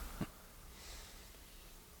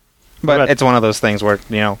 But What about- it's one of those things where,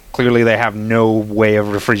 clearly they have no way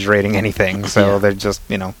of refrigerating anything. So Yeah. they're just,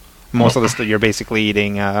 most of the stuff you're basically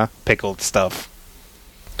eating pickled stuff.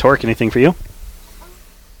 Torque, anything for you?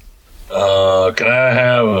 Can I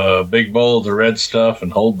have a big bowl of the red stuff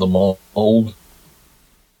and hold the mold? All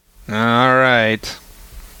right.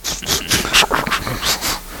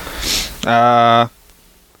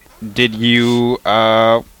 Did you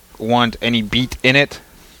want any beet in it?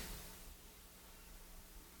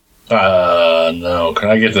 No. Can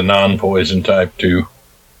I get the non-poison type too?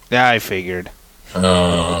 Yeah, I figured.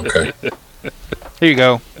 Okay. Here you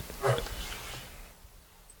go.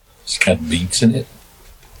 It's got beets in it.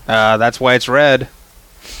 That's why it's red.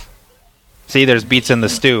 See, there's beets in the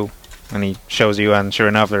stew. And he shows you, and sure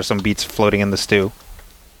enough, there's some beets floating in the stew.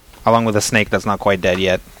 Along with a snake that's not quite dead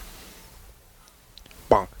yet.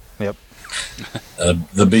 Bonk. Yep.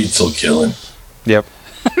 The beets will kill him. Yep.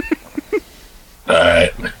 All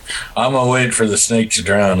right. I'm gonna wait for the snake to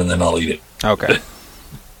drown and then I'll eat it. Okay.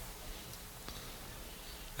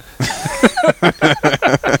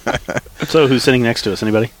 So, who's sitting next to us?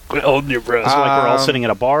 Anybody? Quit holding your breath. So, like, we're all Um, sitting at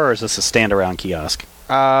a bar, or is this a stand-around kiosk?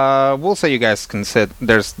 We'll say you guys can sit.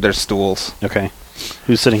 There's stools. Okay.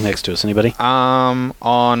 Who's sitting next to us? Anybody? On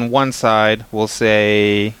one side, we'll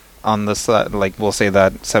say on the side, we'll say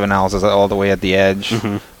that Seven Owls is all the way at the edge.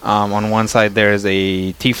 Mhm. On one side, there is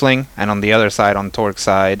a tiefling, and on the other side, on Torque's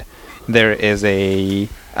side, there is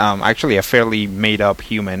actually a fairly made-up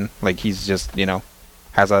human. Like, he's just,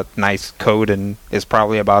 has a nice coat and is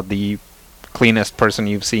probably about the cleanest person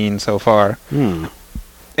you've seen so far,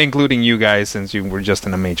 including you guys, since you were just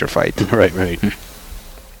in a major fight. Right.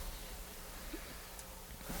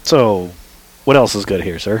 So, what else is good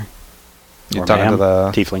here, sir? You're Or talking to ma'am?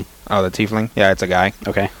 the Tiefling. Oh, the tiefling? Yeah, it's a guy.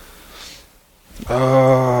 Okay.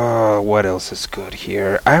 What else is good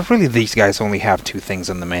here? These guys only have two things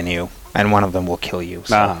on the menu, and one of them will kill you.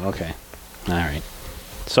 So. Ah, okay. All right.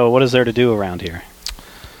 So, what is there to do around here?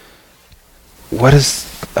 What is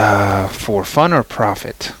for fun or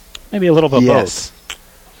profit? Maybe a little bit of Yes.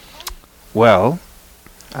 Well,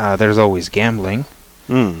 there's always gambling.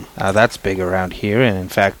 both. That's big around here, and in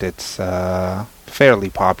fact, it's fairly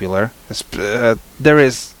popular. There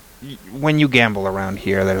is, when you gamble around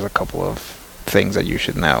here, there's a couple of things that you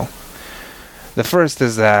should know. The first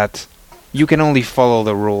is that you can only follow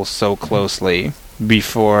the rules so closely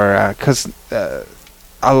before, because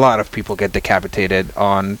a lot of people get decapitated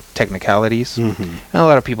on technicalities, Mm-hmm. and a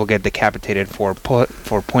lot of people get decapitated for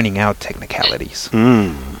pointing out technicalities.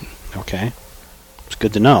 Okay. It's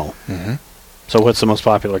good to know. Mm-hmm. So, what's the most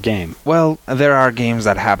popular game? Well, there are games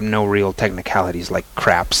that have no real technicalities, like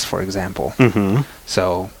craps, for example. Mm-hmm.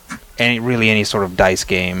 So, any sort of dice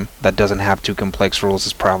game that doesn't have too complex rules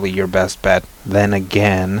is probably your best bet. Then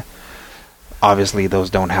again, obviously those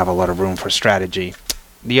don't have a lot of room for strategy.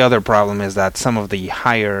 The other problem is that some of the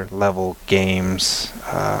higher level games,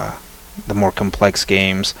 the more complex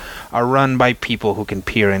games, are run by people who can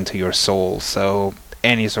peer into your soul. So,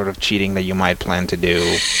 any sort of cheating that you might plan to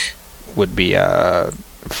do would be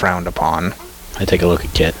frowned upon. I take a look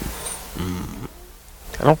at Kit.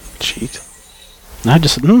 I don't cheat. I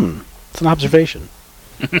just, it's an observation.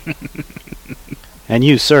 And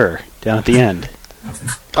you, sir, down at the end.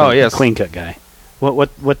 Oh, yes. Clean cut guy.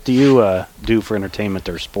 What do you do for entertainment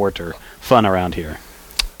or sport or fun around here?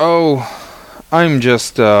 Oh, I'm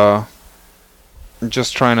just trying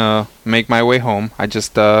to make my way home. I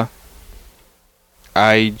just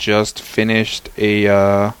finished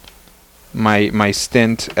a my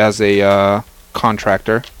stint as a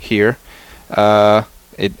contractor here.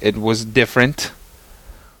 It was different.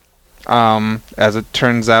 As it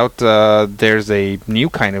turns out, there's a new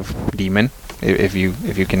kind of demon, if you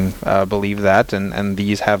can believe that, and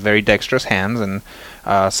these have very dexterous hands, and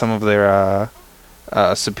some of their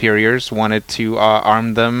superiors wanted to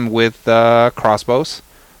arm them with crossbows.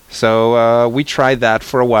 So we tried that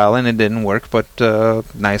for a while, and it didn't work, but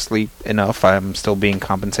nicely enough, I'm still being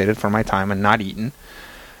compensated for my time and not eaten.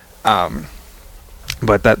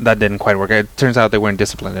 But that didn't quite work. It turns out they weren't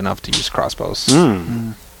disciplined enough to use crossbows.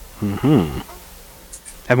 Mm-hmm.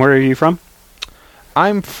 And where are you from?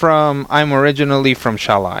 I'm originally from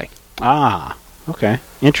Shalai. Ah, okay.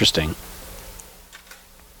 Interesting.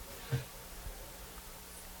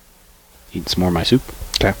 Eat some more of my soup.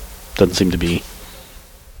 Okay. Doesn't seem to be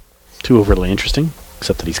too overly interesting,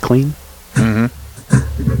 except that he's clean. Mm-hmm.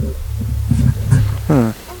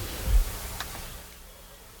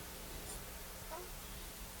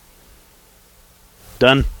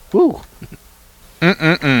 Done. Woo.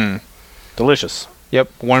 Mm-mm-mm. Delicious. Yep,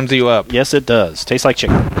 warms you up. Yes, it does. Tastes like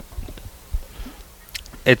chicken.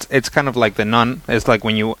 It's kind of like it's like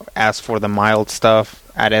when you ask for the mild stuff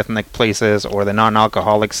at ethnic places or the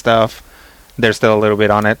non-alcoholic stuff, there's still a little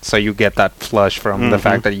bit on it, so you get that flush from the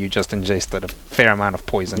fact that you just ingested a fair amount of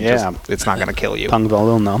poison. Yeah. It's not going to kill you. Tongue a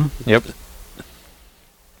little numb. Yep.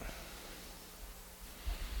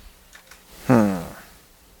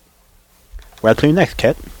 Where to next,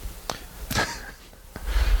 Kit?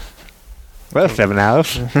 Well, 7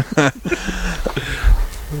 hours.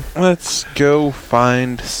 Let's go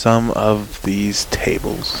find some of these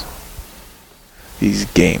tables. These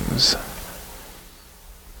games.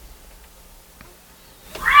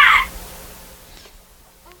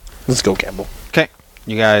 Let's go gamble. Okay.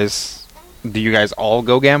 Do you guys all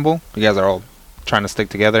go gamble? You guys are all trying to stick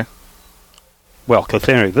together? Well,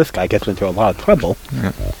 considering this guy gets into a lot of trouble,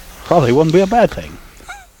 Yeah. probably wouldn't be a bad thing.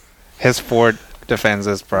 His fort defense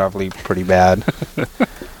is probably pretty bad.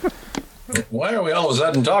 Why are we all of a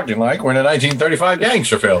sudden talking like we're in a 1935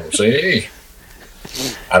 gangster film? See,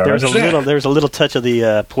 I don't understand. There's a little touch of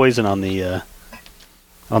the poison on the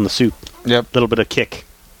soup. Yep. A little bit of kick,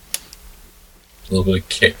 A little bit of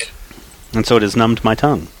kick. and so it has numbed my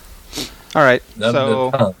tongue. All right. Numbed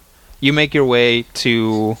So the tongue. you make your way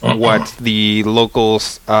to what the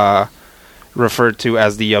locals refer to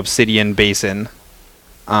as the Obsidian Basin,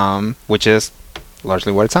 which is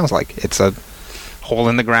largely what it sounds like. It's a hole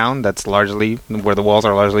in the ground that's largely where the walls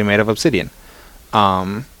are largely made of obsidian.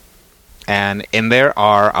 And in there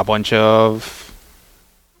are a bunch of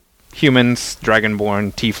humans,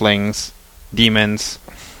 dragonborn, tieflings, demons,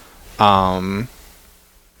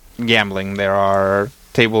 gambling. There are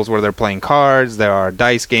tables where they're playing cards. There are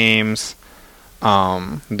dice games. There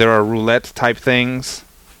are roulette type things.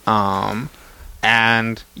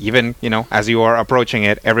 And even, as you are approaching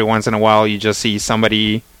it, every once in a while you just see some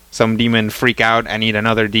demon freak out and eat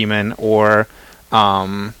another demon, or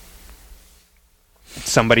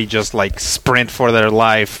somebody just like sprint for their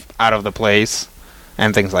life out of the place,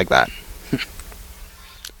 and things like that.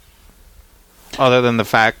 Other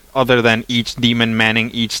than each demon manning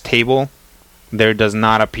each table, there does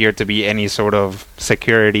not appear to be any sort of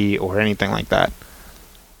security or anything like that.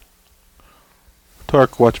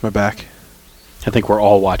 Torque, watch my back. I think we're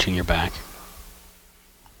all watching your back.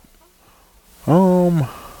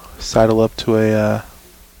 Sidle up to a...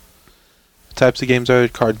 types of games are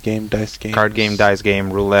card game, dice game. Card game, dice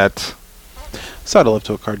game, roulette. Sidle up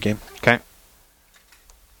to a card game. Okay.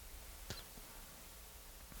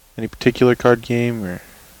 Any particular card game or...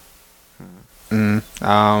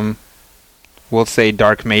 We'll say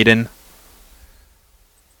Dark Maiden.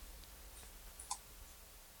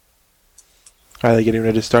 Are they getting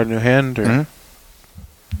ready to start a new hand or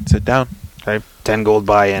sit down? Okay. 10 gold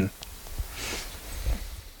buy-in.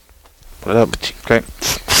 Put it up. Okay.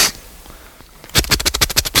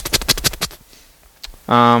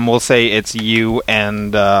 We'll say it's you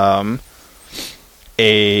and a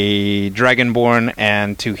dragonborn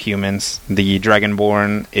and 2 humans. The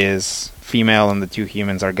dragonborn is female and the 2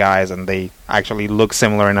 humans are guys, and they actually look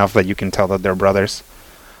similar enough that you can tell that they're brothers.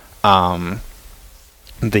 The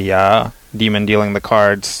demon dealing the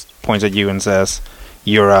cards points at you and says,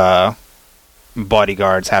 "Your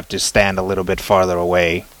bodyguards have to stand a little bit farther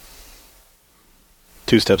away."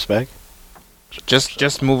 2 steps back.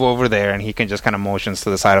 Just move over there, and he can just kind of motions to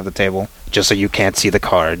the side of the table, just so you can't see the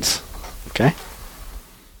cards. Okay.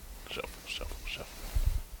 Shuffle.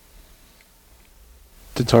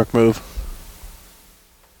 Did Torque move?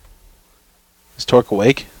 Is Torque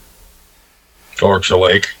awake? Torque's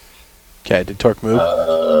awake. Okay, did Torque move?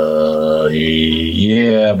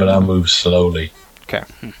 Yeah, but I move slowly, Okay.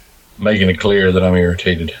 making it clear that I'm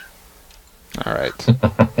irritated. All right.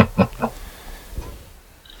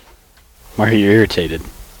 Why are you irritated?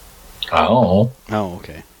 I don't know. Oh,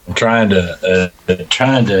 okay. I'm trying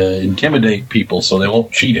to intimidate people so they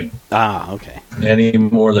won't cheat him Ah, okay. any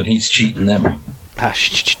more than he's cheating them.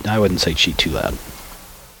 I wouldn't say cheat too loud.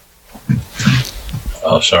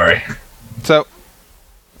 Oh, sorry. So,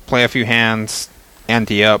 play a few hands,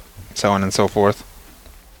 ante up, so on and so forth.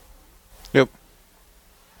 Yep.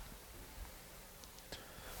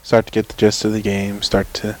 Start to get the gist of the game.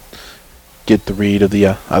 Start to get the read of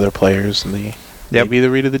the other players and maybe the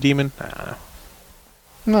read of the demon. I don't know.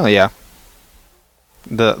 Well, yeah.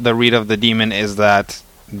 The read of the demon is that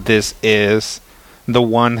this is the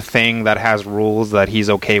one thing that has rules that he's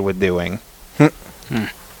okay with doing.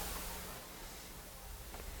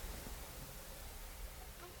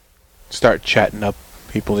 Start chatting up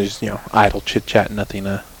people, just idle chit chat, nothing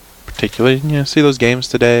particular. See those games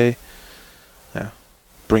today.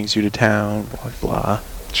 Brings you to town. Blah blah.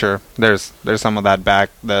 Sure, there's some of that back.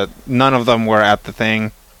 None of them were at the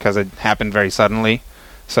thing because it happened very suddenly.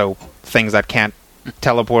 So things that can't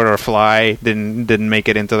teleport or fly didn't make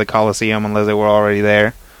it into the Coliseum unless they were already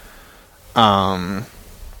there. But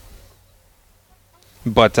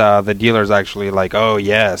the dealer's actually like, oh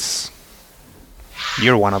yes,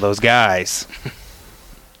 you're one of those guys.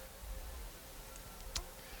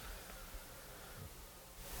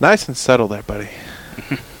 Nice and subtle there, buddy.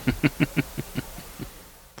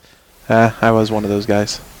 I was one of those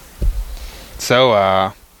guys. So,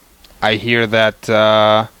 I hear that,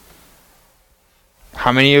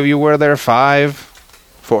 how many of you were there? 5?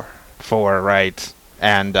 4. 4, right.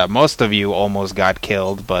 And most of you almost got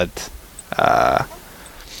killed, but,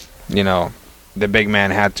 the big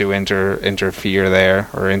man had to interfere there,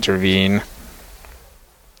 or intervene.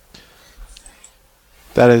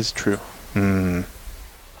 That is true.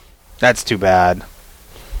 That's too bad.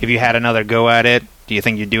 If you had another go at it, do you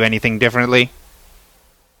think you'd do anything differently?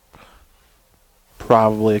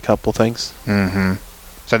 Probably a couple things.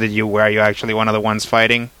 So were you actually one of the ones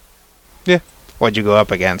fighting? Yeah. What'd you go up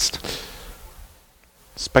against?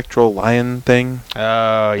 Spectral lion thing.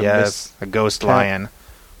 Oh, yes. A ghost lion.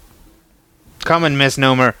 Common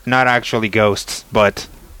misnomer, not actually ghosts, but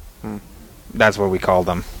that's what we call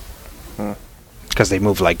them. Because they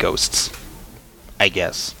move like ghosts. I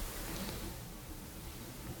guess.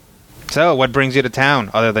 So, what brings you to town,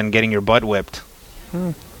 other than getting your butt whipped?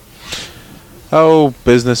 Oh,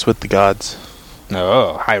 business with the gods.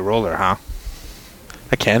 Oh, high roller, huh?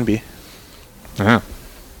 I can be. Uh-huh.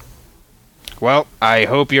 Well, I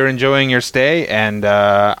hope you're enjoying your stay, and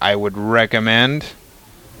I would recommend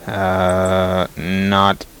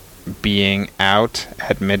not being out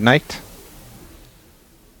at midnight.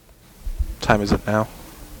 What time is it now?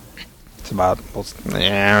 It's about, we'll say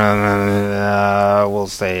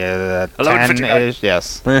 10-ish.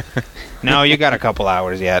 Yes. No, you got a couple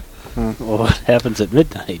hours yet. Well, what happens at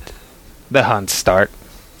midnight? The hunts start.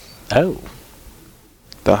 Oh.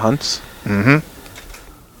 The hunts?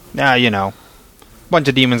 Bunch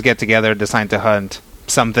of demons get together, decide to hunt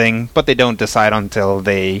something, but they don't decide until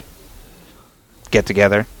they get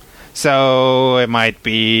together. So it might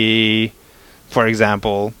be, for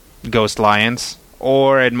example, ghost lions,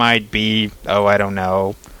 or it might be, I don't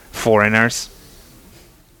know, foreigners.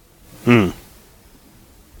 We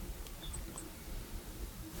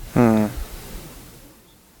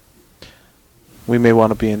may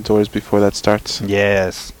want to be indoors before that starts.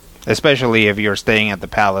 Yes. Especially if you're staying at the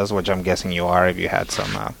palace, which I'm guessing you are if you had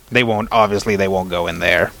some... they won't go in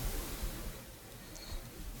there.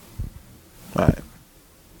 Alright.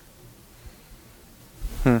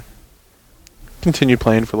 Continue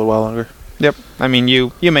playing for a little while longer. Yep. I mean,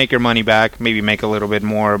 you make your money back, maybe make a little bit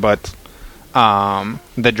more, but the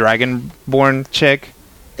Dragonborn chick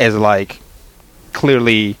is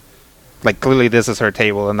clearly this is her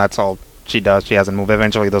table and that's all she does. She hasn't moved.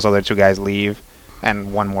 Eventually those other 2 guys leave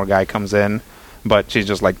and one more guy comes in, but she's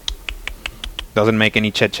just doesn't make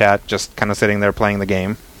any chit chat, just kind of sitting there playing the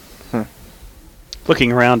game.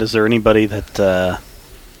 Looking around, is there anybody that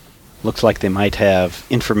looks like they might have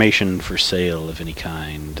information for sale of any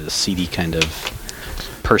kind, a seedy kind of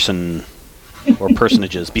person or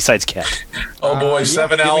personages besides Cat? Oh boy,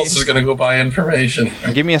 7 owls is going to go buy information.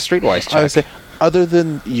 Give me a streetwise check. I would say, Other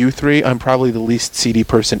than you three, I'm probably the least seedy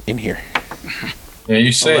person in here. Yeah,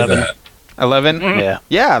 you say 11. that. 11? Yeah.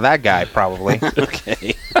 Yeah, that guy, probably.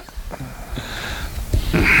 Okay.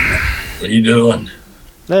 What are you doing?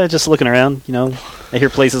 Just looking around. I hear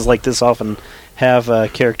places like this often have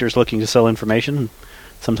characters looking to sell information.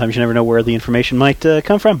 Sometimes you never know where the information might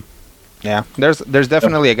come from. Yeah, there's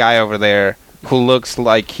definitely a guy over there who looks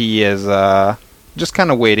like he is just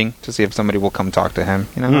kind of waiting to see if somebody will come talk to him.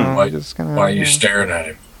 Why, just kinda, why are you staring at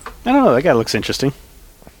him? I don't know. That guy looks interesting.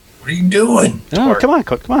 What are you doing? Oh, come on.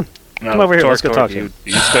 Come over here. Let's go talk to you. him.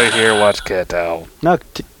 You stay here, watch Cat Owl. No,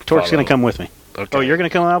 Torque's Follow. going to come with me. Okay. Oh, you're going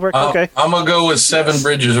to come, Albert? Okay. I'm going to go with Seven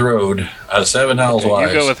Bridges Road. Seven Howls You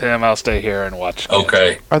Wise. go with him. I'll stay here and watch. Cat.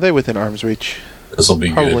 Okay. Are they within arm's reach? This will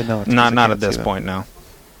be Probably good. not. 'cause I not can't at this see them. point, no.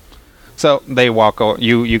 So they walk over.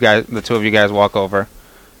 You guys, the two of you guys walk over.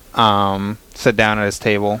 Sit down at his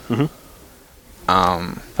table. Mhm.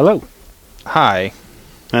 Hello. Hi.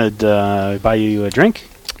 Buy you a drink?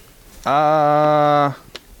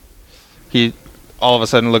 He all of a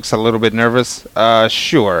sudden looks a little bit nervous.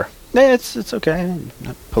 Sure. Yeah, it's okay.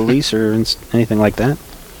 Not police or anything like that.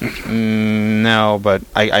 No, but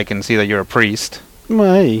I can see that you're a priest.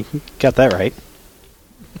 Well, hey, you got that right.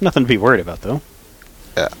 Nothing to be worried about, though.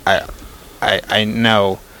 I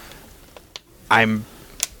know.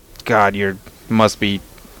 God, you must be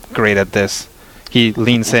great at this. He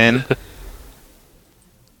leans in.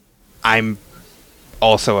 I'm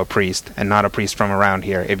also a priest, and not a priest from around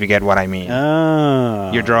here, if you get what I mean. Oh.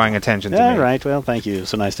 You're drawing attention to All me. right, well, thank you.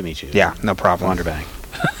 So nice to meet you. Yeah, no problem. Wander back.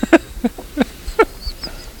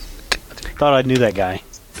 Thought I knew that guy.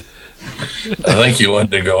 I think you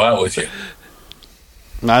wanted to go out with you.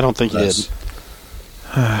 No, I don't think you That's- did.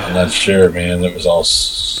 I'm not sure, man. That was all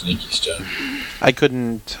sneaky stuff. I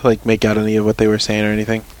couldn't make out any of what they were saying or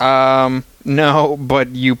anything. No, but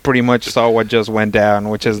you pretty much saw what just went down,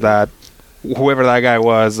 which is that whoever that guy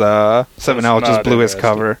was, Seven L just not blew his interested.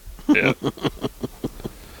 cover. Yeah.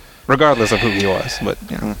 Regardless of who he was, but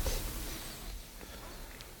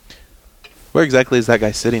Where exactly is that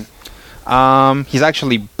guy sitting? he's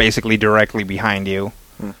actually basically directly behind you.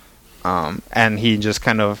 And he just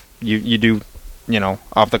kind of you do,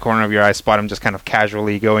 off the corner of your eye, spot him just kind of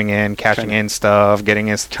casually going in, cashing in stuff, getting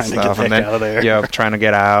his Trying to stuff, get and the then heck out of there. yeah, trying to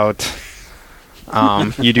get out.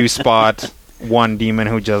 You do spot one demon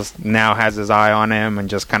who just now has his eye on him and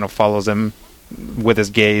just kind of follows him with his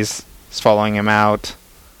gaze. He's following him out.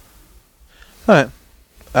 Alright.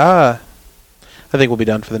 I think we'll be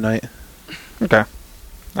done for the night. Okay.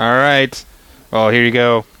 All right. Well, here you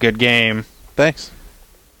go. Good game. Thanks.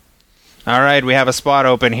 All right, we have a spot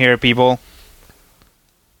open here, people.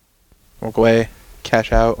 Walk away.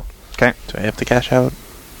 Cash out. Okay. Do I have to cash out?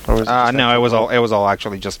 Or was it just No, extra it was all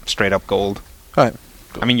actually just straight up gold. Alright.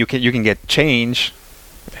 I mean, you can get change.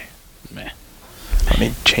 I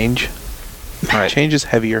mean, change. All right. Change is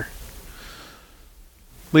heavier.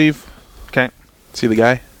 Leave. Okay. See the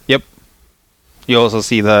guy? Yep. You also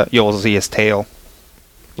see his tail.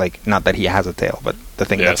 Like, not that he has a tail, but the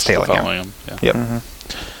thing that's tailing him. following him. Yeah. Yep.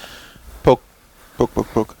 Poke. Poke, poke,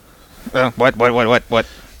 poke. What?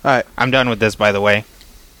 Alright. I'm done with this, by the way.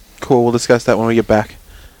 Cool. We'll discuss that when we get back.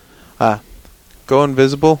 Go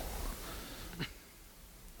invisible.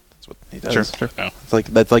 That's what he does. Sure. Yeah.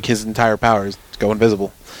 That's like his entire power is to go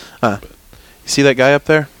invisible. You see that guy up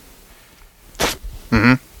there?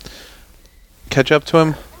 Mm-hmm. Catch up to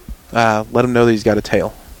him. Let him know that he's got a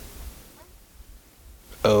tail.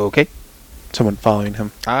 Okay. Someone following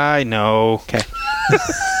him. I know. Okay.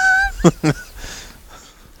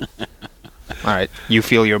 All right. You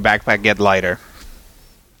feel your backpack get lighter.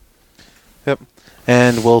 Yep.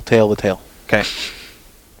 And we'll tail the tail. Okay.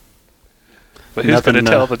 But who's going to Nothing,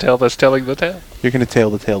 tell the tale that's telling the tale? You're going to tail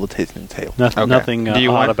the tail the tasting the tail. Nothing, Okay. nothing Do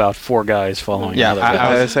you odd want- about four guys following Yeah, another guy.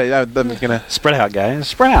 I was- I say I'm going to Spread out, guys.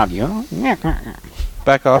 Spread out, you.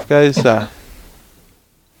 back off, guys.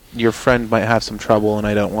 Your friend might have some trouble, and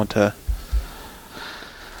I don't want to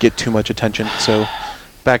get too much attention. So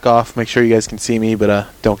back off. Make sure you guys can see me, but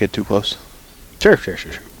don't get too close. Sure.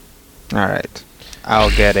 All right. I'll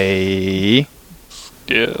get a...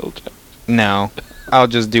 Yeah. No. I'll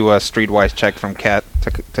just do a streetwise check from Cat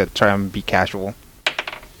to try and be casual.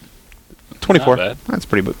 24. Not bad. That's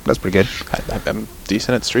pretty good. I'm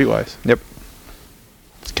decent at streetwise. Yep.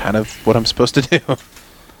 It's kind of what I'm supposed to do.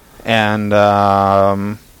 And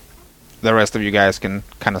the rest of you guys can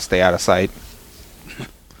kind of stay out of sight.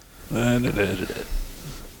 Well,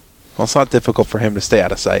 it's not difficult for him to stay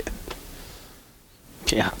out of sight.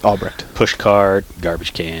 Yeah. Albrecht. Push cart,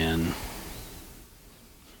 garbage can.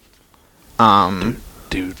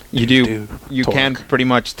 Dude. You do. You Torque. can pretty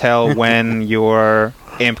much tell when your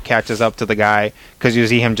imp catches up to the guy, because you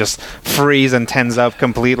see him just freeze and tense up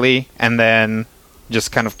completely, and then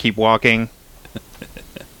just kind of keep walking.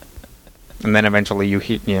 And then eventually you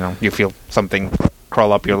feel something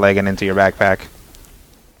crawl up your leg and into your backpack.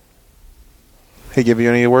 He give you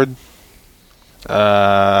any word?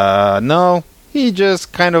 No. He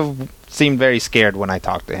just kind of seemed very scared when I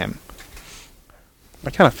talked to him. I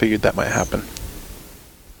kind of figured that might happen.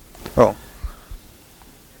 Oh.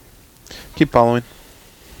 Keep following.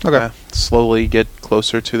 Okay. Slowly get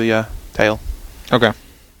closer to the tail. Okay.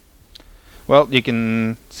 Well, you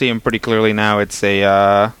can see him pretty clearly now. It's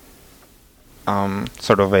a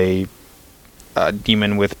sort of a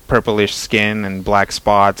demon with purplish skin and black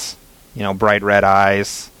spots, bright red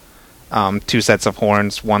eyes, 2 sets of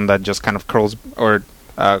horns, one that just kind of curls or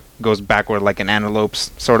goes backward like an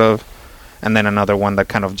antelope's sort of, and then another one that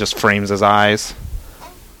kind of just frames his eyes,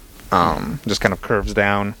 just kind of curves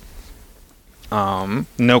down.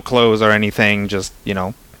 No clothes or anything, just,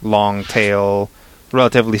 long tail,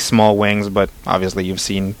 relatively small wings, but obviously you've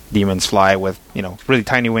seen demons fly with, really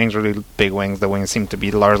tiny wings, really big wings. The wings seem to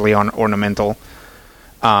be largely ornamental.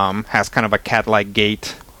 Has kind of a cat-like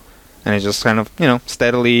gait, and is just kind of,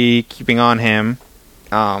 steadily keeping on him.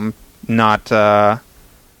 Not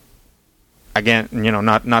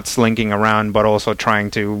slinking around, but also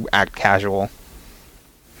trying to act casual.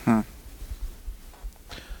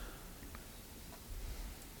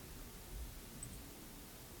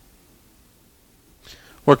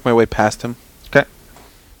 Work my way past him. Okay.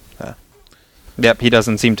 Yep, he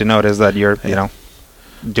doesn't seem to notice that you're,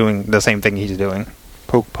 doing the same thing he's doing.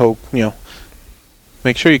 Poke, poke,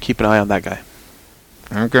 Make sure you keep an eye on that guy.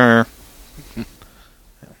 Okay.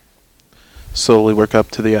 Slowly work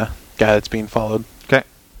up to the guy that's being followed. Okay.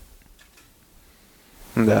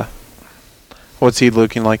 And what's he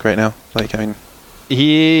looking like right now?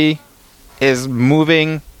 He is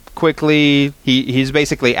moving quickly. He's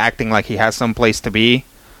basically acting like he has some place to be.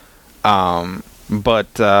 But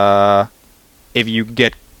if you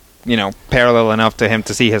get, parallel enough to him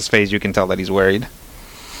to see his face, you can tell that he's worried.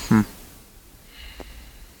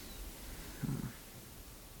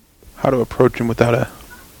 How to approach him without a...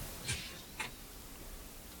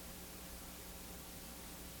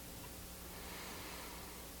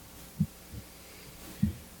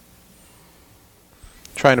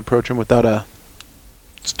 Try and approach him without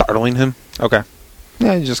startling him. Okay.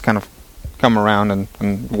 Yeah, you just kind of come around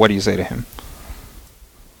and what do you say to him?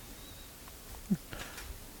 You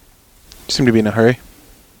seem to be in a hurry.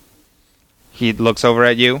 He looks over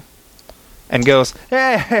at you and goes,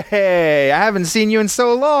 "Hey, I haven't seen you in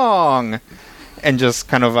so long," and just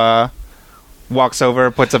kind of walks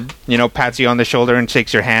over, pats you on the shoulder and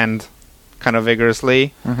shakes your hand kind of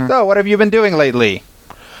vigorously. Mm-hmm. So, what have you been doing lately?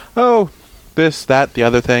 Oh, this, that, the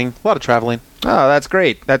other thing. A lot of traveling. Oh, that's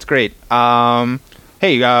great. That's great.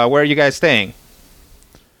 Hey, where are you guys staying?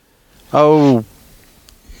 Oh,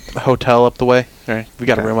 a hotel up the way. All right, we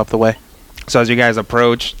got a room up the way. So as you guys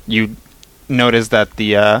approach, you notice that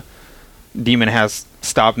the demon has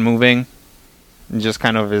stopped moving. And just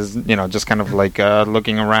kind of is,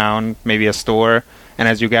 looking around, maybe a store. And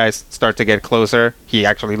as you guys start to get closer, he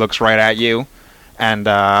actually looks right at you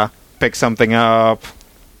and picks something up,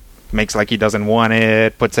 makes like he doesn't want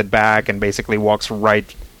it, puts it back, and basically walks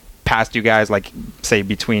right past you guys, like, say,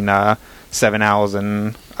 between Seven Owls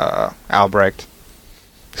and Albrecht.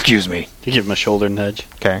 Excuse me. You give him a shoulder nudge.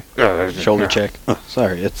 Okay. Shoulder check. Oh,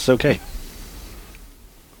 sorry, it's okay.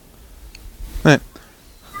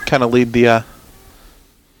 Kind of lead the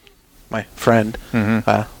my friend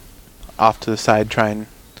off to the side, try and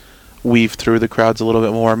weave through the crowds a little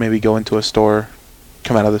bit more, maybe go into a store,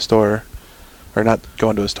 come out of the store, or not go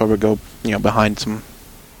into a store, but go, behind some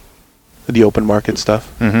of the open market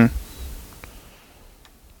stuff. Mm-hmm.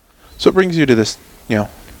 So it brings you to this,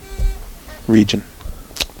 region.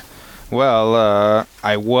 Well,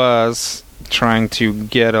 I was trying to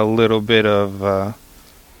get a little bit of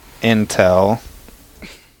intel.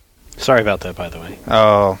 Sorry about that, by the way.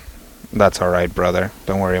 Oh, that's all right, brother.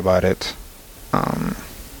 Don't worry about it.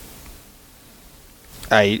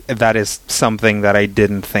 That is something that I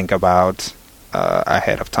didn't think about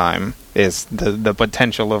ahead of time. Is the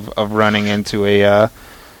potential of running into a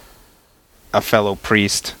fellow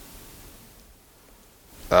priest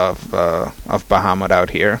of Bahamut out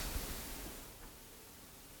here.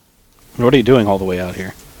 What are you doing all the way out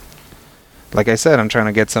here? Like I said, I'm trying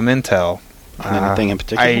to get some intel. Anything in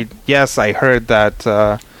particular? Yes, I heard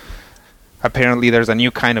that apparently there's a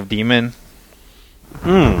new kind of demon.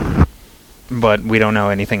 But we don't know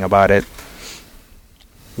anything about it.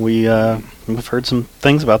 we've heard some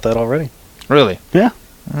things about that already. Really? Yeah.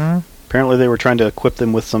 Apparently, they were trying to equip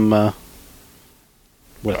them with some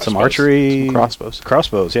archery Some crossbows.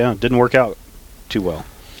 Crossbows, yeah, didn't work out too well.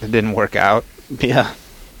 It didn't work out. Yeah,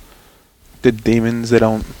 Did demons? They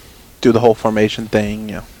don't do the whole formation thing.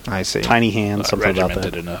 Yeah. I see. tiny hands, something about that.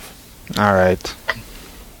 Regimented enough. All right.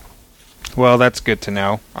 Well, that's good to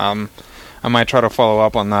know. I might try to follow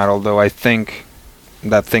up on that, although I think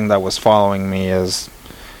that thing that was following me is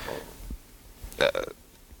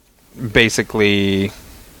basically,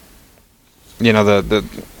 the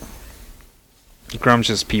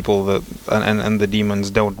Grumsh's people and the demons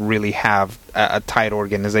don't really have a tight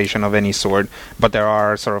organization of any sort, but there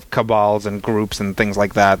are sort of cabals and groups and things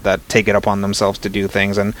like that take it upon themselves to do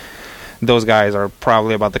things, and those guys are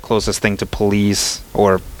probably about the closest thing to police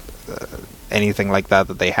or anything like that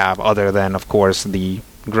they have, other than, of course, the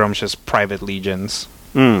Grumsh's private legions.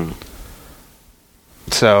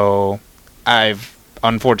 So,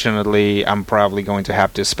 unfortunately, I'm probably going to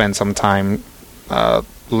have to spend some time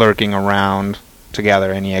lurking around to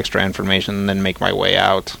gather any extra information and then make my way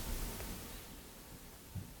out.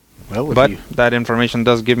 Well, But that information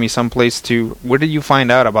does give me some place to... Where did you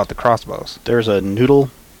find out about the crossbows? there's a noodle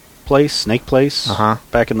place, snake place,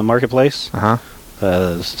 back in the marketplace.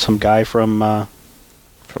 Some guy from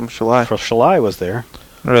Shalai. Shalai was there.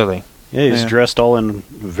 Really? Yeah, he was Yeah. dressed all in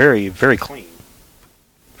very, very clean.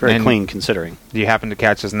 Very And- clean, considering. Do you happen to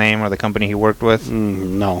catch his name or the company he worked with?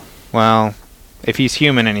 No. Well, if he's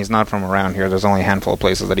human and he's not from around here, there's only a handful of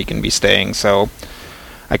places that he can be staying, so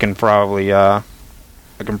I can probably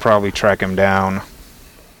track him down.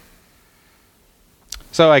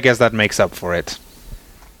 So I guess that makes up for it.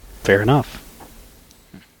 Fair enough.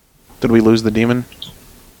 Did we lose the demon?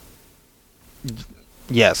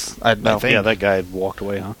 Yes, I think. Yeah, that guy had walked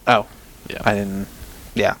away, huh? Oh. Yeah. I didn't.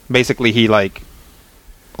 Yeah, basically he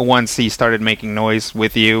once he started making noise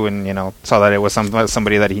with you and saw that it was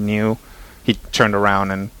somebody that he knew, he turned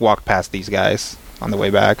around and walked past these guys on the way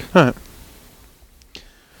back.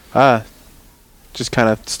 Just kind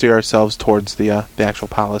of steer ourselves towards the actual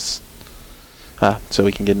palace, so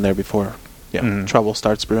we can get in there before trouble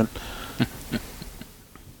starts brewing.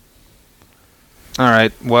 All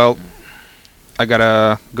right, well, I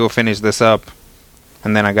gotta go finish this up,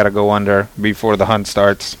 and then I gotta go under before the hunt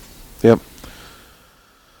starts. Yep.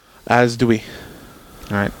 As do we.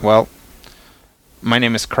 All right, well, my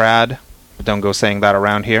name is Crad, but don't go saying that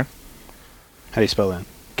around here. How do you spell that?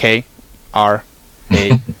 Krad.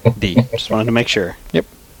 Just wanted to make sure. Yep.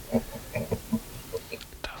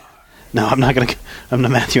 No, I'm not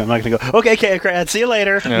Matthew. I'm not gonna go. Okay, Crad. See you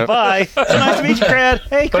later. Yep. Bye. So nice to meet you, Crad.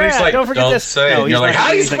 Hey, But he's Crad. like, don't forget "Don't this. say it." No, he's You're like, not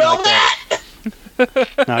 "How do you anything spell like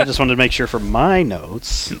that?" No, I just wanted to make sure for my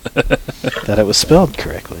notes that it was spelled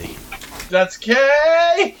correctly. That's K.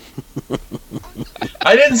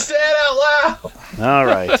 I didn't say it out loud. All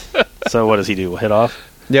right. So what does he do? We'll hit off.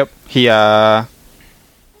 Yep. He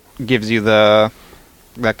gives you that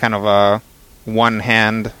kind of one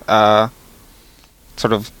hand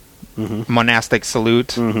sort of monastic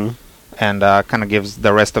salute, and kind of gives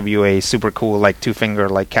the rest of you a super cool 2-finger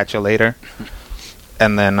catch you later,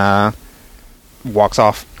 and then walks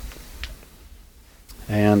off.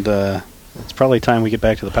 And it's probably time we get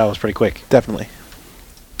back to the palace pretty quick. Definitely.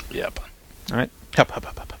 Yep. All right.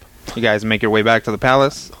 Hup. You guys make your way back to the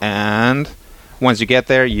palace, and once you get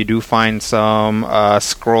there, you do find some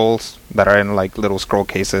scrolls that are in little scroll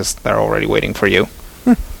cases that are already waiting for you.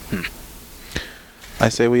 I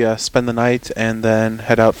say we spend the night and then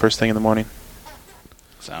head out first thing in the morning.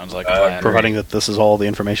 Sounds like a plan. Providing that this is all the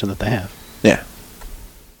information that they have. Yeah.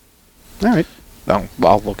 All right.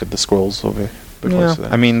 I'll look at the scrolls over before.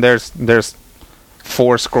 I mean, there's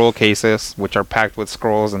 4 scroll cases which are packed with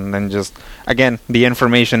scrolls, and then just again, the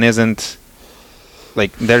information isn't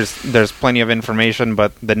there's plenty of information,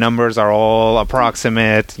 but the numbers are all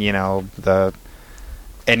approximate.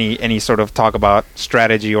 Any sort of talk about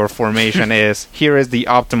strategy or formation is here is the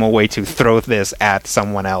optimal way to throw this at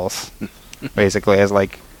someone else. Basically, as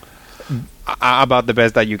about the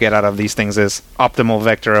best that you get out of these things is optimal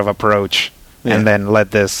vector of approach, and then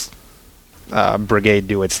let this brigade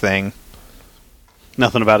do its thing.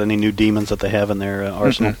 Nothing about any new demons that they have in their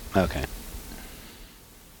arsenal? Okay.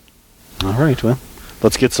 All right, well,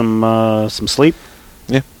 let's get some sleep.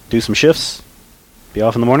 Yeah. Do some shifts. Be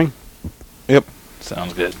off in the morning. Yep.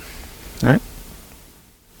 Sounds good. All right.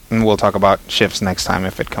 And we'll talk about shifts next time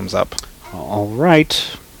if it comes up. All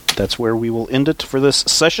right. That's where we will end it for this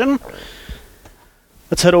session.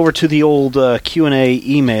 Let's head over to the old Q&A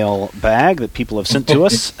email bag that people have sent to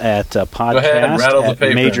us at ahead and rattle the paper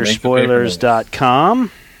and make the paper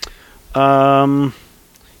majorspoilers.com.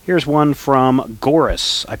 Here's one from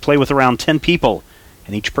Goris. I play with around 10 people,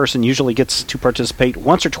 and each person usually gets to participate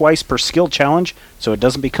once or twice per skill challenge, so it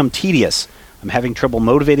doesn't become tedious. I'm having trouble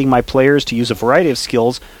motivating my players to use a variety of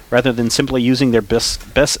skills rather than simply using their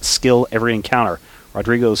best skill every encounter.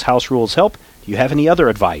 Rodrigo's house rules help. Do you have any other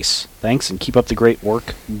advice? Thanks, and keep up the great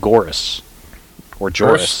work, Goris. Or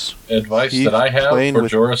Joris. First advice that I have for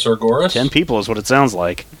Joris or Goris? 10 people is what it sounds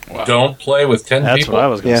like. Wow. Don't play with 10 That's people. what I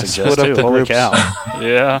was going to suggest, split up too. the Holy groups. cow.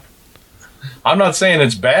 Yeah. I'm not saying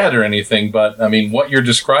it's bad or anything, but I mean, what you're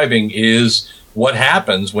describing is what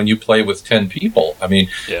happens when you play with 10 people. I mean,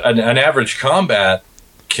 Yeah. an average combat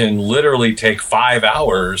can literally take 5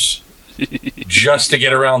 hours just to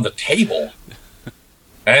get around the table.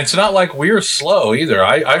 And it's not like we're slow either.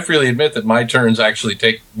 I freely admit that my turns actually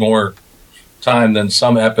take more time than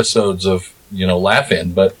some episodes of,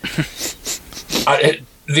 Laugh-In. But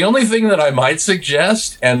the only thing that I might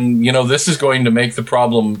suggest, and, this is going to make the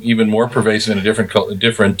problem even more pervasive in a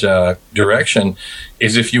different direction,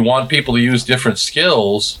 is if you want people to use different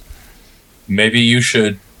skills, maybe you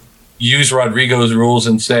should use Rodrigo's rules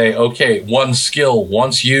and say, okay, one skill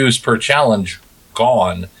once used per challenge,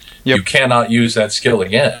 gone. Yep. You cannot use that skill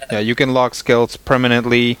again. Yeah, you can lock skills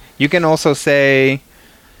permanently. You can also say,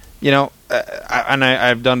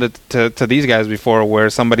 I've done it to these guys before,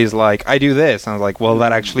 where somebody's like, I do this. And I was like, well,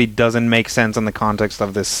 that actually doesn't make sense in the context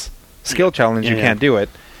of this skill challenge. You can't do it.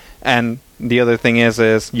 And the other thing is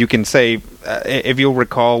you can say, if you'll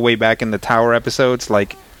recall way back in the tower episodes,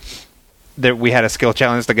 like, that we had a skill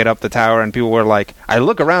challenge to get up the tower, and people were like, I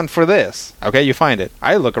look around for this. Okay, you find it.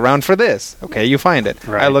 I look around for this. Okay, you find it.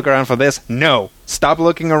 Right. I look around for this. No. Stop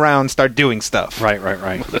looking around. Start doing stuff. Right.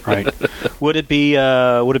 Would it be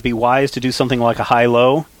wise to do something like a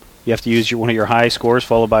high-low? You have to use one of your high scores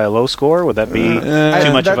followed by a low score? Would that be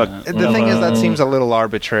too much of a... The thing is, that seems a little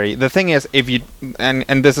arbitrary. The thing is, if you...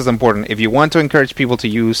 And this is important. If you want to encourage people to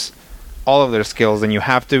use all of their skills, then you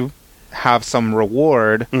have to have some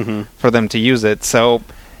reward for them to use it. So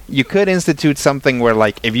you could institute something where,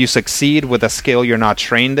 like, if you succeed with a skill you're not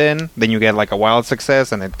trained in, then you get like a wild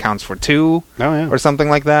success and it counts for 2 or something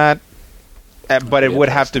like that. But it would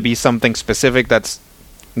have to be something specific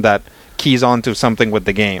that keys onto something with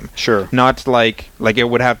the game. Sure. Not like it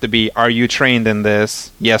would have to be, are you trained in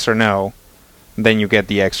this? Yes or no? Then you get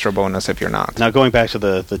the extra bonus if you're not. Now, going back to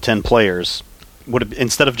the 10 players,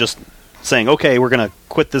 instead of just saying, okay, we're going to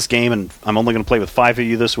quit this game and I'm only going to play with 5 of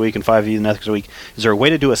you this week and 5 of you next week, is there a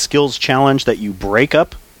way to do a skills challenge that you break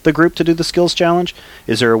up the group to do the skills challenge?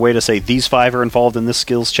 Is there a way to say these 5 are involved in this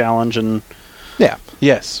skills challenge? And Yeah.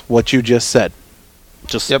 Yes, what you just said.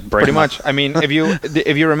 just Yep, break pretty them up? much. I mean, if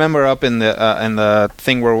you remember up in the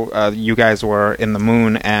thing where you guys were in the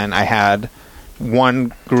moon, and I had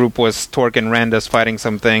one group was Torque and Randus fighting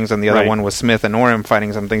some things, and the other Right. one was Smith and Orem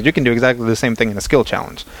fighting some things. You can do exactly the same thing in a skill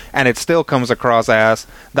challenge, and it still comes across as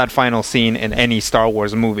that final scene in any Star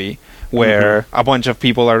Wars movie, where a bunch of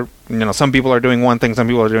people are, some people are doing one thing, some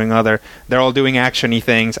people are doing other. They're all doing action-y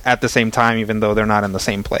things at the same time, even though they're not in the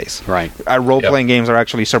same place. Right. Role-playing games are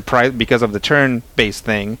actually surprised because of the turn-based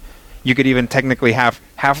thing. You could even technically have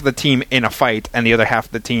half the team in a fight and the other half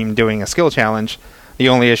of the team doing a skill challenge. The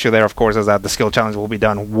only issue there, of course, is that the skill challenge will be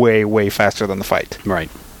done way, way faster than the fight. Right.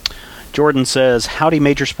 Jordan says, howdy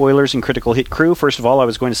major spoilers and Critical Hit crew. First of all, I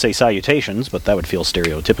was going to say salutations, but that would feel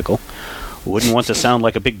stereotypical. Wouldn't want to sound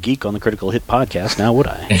like a big geek on the Critical Hit podcast, now would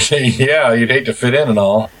I? Yeah, you'd hate to fit in and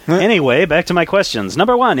all. Anyway, back to my questions.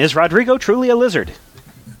 Number 1, is Rodrigo truly a lizard?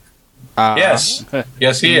 Yes.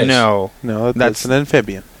 Yes, he is. No. No, That's- that's an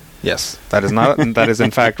amphibian. Yes. That is not. That is,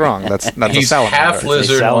 in fact, wrong. That's a He's salamander. half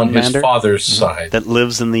lizard on his salamander? father's side. That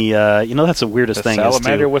lives in the, that's the weirdest The thing. is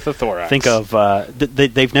salamander to with a thorax. think of,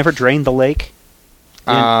 they've never drained the lake.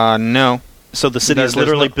 No. So the city is There's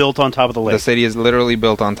literally no- built on top of the lake. The city is literally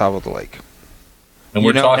built on top of the lake. And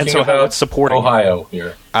we're talking and so how about it's supporting Ohio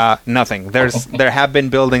here. Nothing. There have been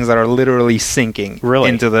buildings that are literally sinking Really?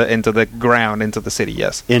 into the ground, into the city.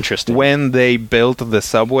 Yes. Interesting. When they built the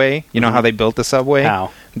subway, you know how they built the subway?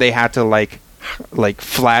 How? They had to like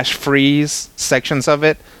flash freeze sections of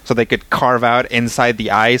it so they could carve out inside the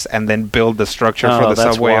ice and then build the structure Oh, for the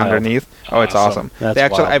that's subway wild. underneath. Oh, it's awesome. That's They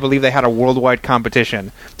actually, wild. I believe they had a worldwide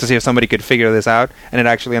competition to see if somebody could figure this out, and it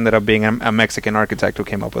actually ended up being a Mexican architect who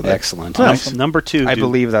came up with it. Excellent. Nice. Number 2. I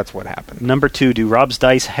believe that's what happened. Number 2, do Rob's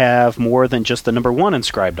dice have more than just the number 1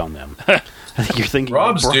 inscribed on them? I think you're thinking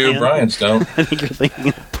Rob's of do, Brian's don't. I think you're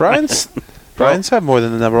thinking Brian's have more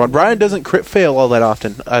than the number 1. Brian doesn't crit fail all that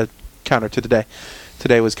often. Counter to the day.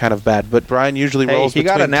 today was kind of bad, but Brian usually Hey, rolls he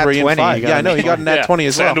got between a nat 3 and 20. 5. Yeah, I know he got a nat 20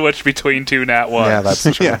 as well. Sandwich between 2 nat 1s. Yeah, that's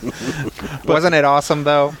true. Yeah. Wasn't it awesome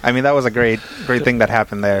though? I mean, that was a great thing that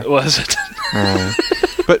happened there. Was it?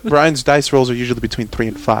 But Brian's dice rolls are usually between 3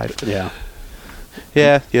 and 5. Yeah.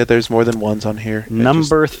 Yeah, there's more than ones on here. It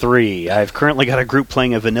Number 3. I've currently got a group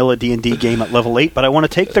playing a vanilla D&D game at level 8, but I want to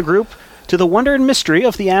take the group to the wonder and mystery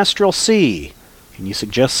of the Astral Sea. Can you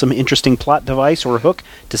suggest some interesting plot device or hook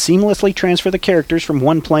to seamlessly transfer the characters from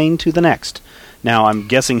one plane to the next? Now, I'm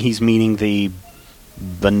guessing he's meaning the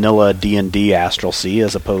vanilla D&D Astral Sea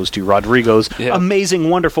as opposed to Rodrigo's amazing,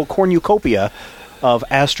 wonderful cornucopia of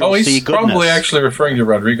Astral Sea he's goodness. probably actually referring to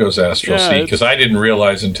Rodrigo's Astral Sea, because I didn't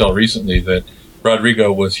realize until recently that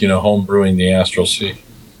Rodrigo was, home brewing the Astral Sea.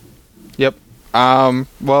 Yep.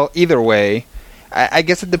 Well, either way, I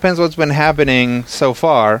guess it depends what's been happening so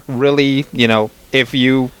far. Really, if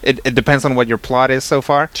it depends on what your plot is so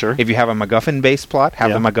far. Sure. If you have a MacGuffin-based plot,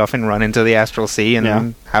 have the MacGuffin run into the Astral Sea and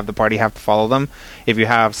then have the party have to follow them. If you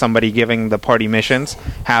have somebody giving the party missions,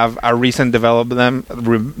 have a recent development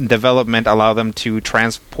allow them to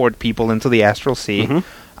transport people into the Astral Sea.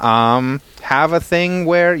 Mm-hmm. Have a thing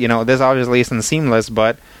where, this obviously isn't seamless,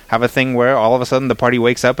 but have a thing where all of a sudden the party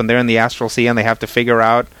wakes up and they're in the Astral Sea and they have to figure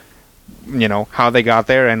out how they got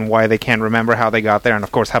there and why they can't remember how they got there, and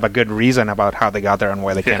of course have a good reason about how they got there and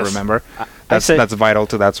why they can't remember. That's vital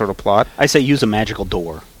to that sort of plot. I say use a magical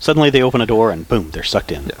door. Suddenly they open a door and boom, they're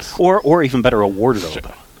sucked in. Yes. Or even better, a wardrobe.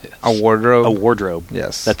 Sure. Yes. A wardrobe. A wardrobe.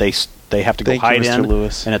 Yes. That they have to go Thank you, hide Mr. in,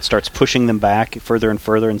 Lewis. and it starts pushing them back further and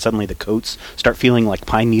further, and suddenly the coats start feeling like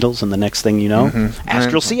pine needles, and the next thing you know,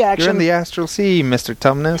 Astral Sea action. You're in the Astral Sea, Mr.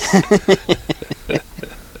 Tumnus.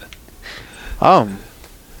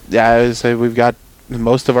 Yeah, I would say we've got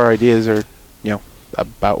most of our ideas are,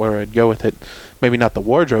 about where I'd go with it. Maybe not the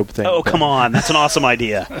wardrobe thing. Oh, but come on. That's an awesome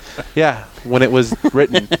idea. Yeah, when it was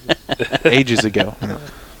written ages ago.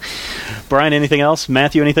 Brian, anything else?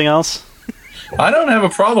 Matthew, anything else? I don't have a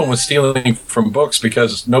problem with stealing from books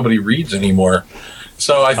because nobody reads anymore.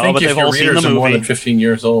 So I think but if they've your all seen readers the are more movie. than 15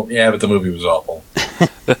 years old... Yeah, but the movie was awful.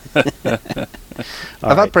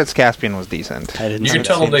 I thought Prince Caspian was decent. I didn't You see can it.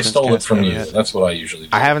 tell them they Prince stole it from Caspian you. yet. That's what I usually do.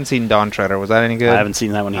 I haven't seen Dawn Treader. Was that any good? I haven't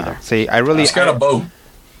seen that one either. See, I really... It's got a boat.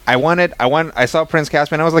 I saw Prince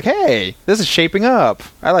Caspian, I was like, hey, this is shaping up.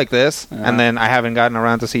 I like this. And then I haven't gotten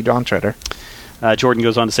around to see Dawn Treader. Jordan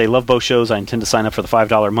goes on to say, love both shows. I intend to sign up for the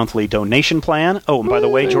 $5 monthly donation plan. Oh, and by the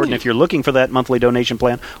way, Jordan, if you're looking for that monthly donation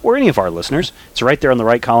plan, or any of our listeners, it's right there on the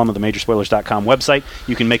right column of the Majorspoilers.com website.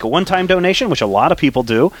 You can make a one-time donation, which a lot of people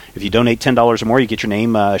do. If you donate $10 or more, you get your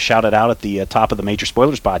name shouted out at the top of the Major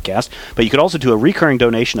Spoilers podcast. But you could also do a recurring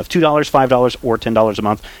donation of $2, $5, or $10 a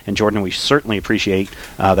month. And Jordan, we certainly appreciate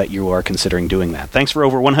that you are considering doing that. Thanks for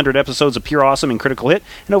over 100 episodes of Pure Awesome and Critical Hit,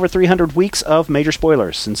 and over 300 weeks of Major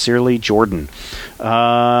Spoilers. Sincerely, Jordan.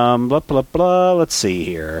 Blah, blah, blah. Let's see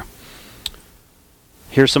here.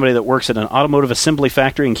 Here's somebody that works at an automotive assembly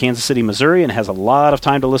factory in Kansas City, Missouri, and has a lot of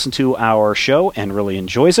time to listen to our show and really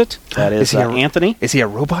enjoys it. That is Anthony. Is he a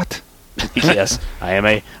robot? Yes,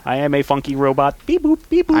 I am a funky robot. Beep boop,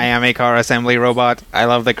 beep boop. I am a car assembly robot. I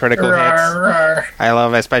love the critical hits. I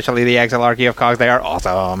love especially the Exalarchy of Cogs. They are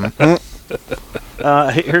awesome.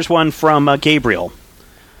 Here's one from Gabriel.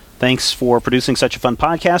 Thanks for producing such a fun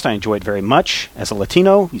podcast. I enjoy it very much. As a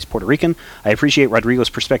Latino, he's Puerto Rican, I appreciate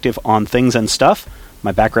Rodrigo's perspective on things and stuff.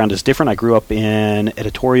 My background is different. I grew up in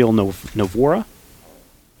editorial Novora.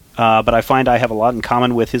 But I find I have a lot in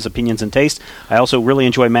common with his opinions and taste. I also really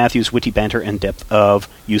enjoy Matthew's witty banter and depth of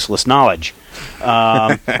useless knowledge.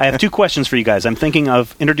 I have two questions for you guys. I'm thinking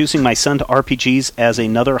of introducing my son to RPGs as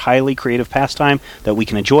another highly creative pastime that we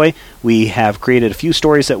can enjoy. We have created a few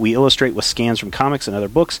stories that we illustrate with scans from comics and other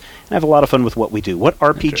books, and I have a lot of fun with what we do. What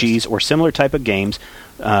RPGs or similar type of games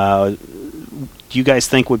do you guys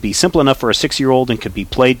think would be simple enough for a 6-year-old and could be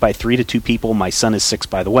played by 3 to 2 people? My son is 6,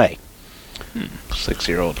 by the way.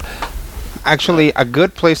 6-year-old. Actually, a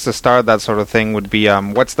good place to start that sort of thing would be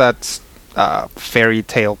what's that fairy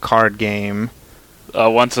tale card game?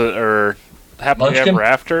 Happily Munchkin? Ever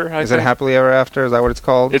After. I Is it think. Happily Ever After? Is that what it's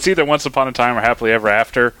called? It's either Once Upon a Time or Happily Ever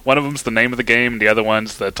After. One of them's the name of the game, and the other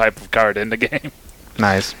one's the type of card in the game.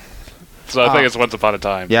 Nice. So I think it's Once Upon a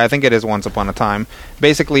Time. Yeah, I think it is Once Upon a Time.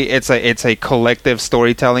 Basically, it's a collective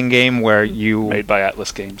storytelling game where you Made by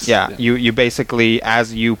Atlas Games. you basically,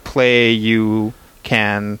 as you play, you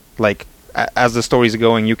can as the story's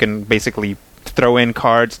going, you can basically throw in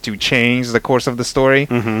cards to change the course of the story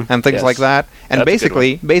and things Yes. like that. And That's a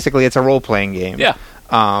good basically, it's a role playing game. Yeah.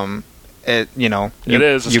 It is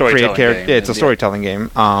a you storytelling create game, It's a storytelling game.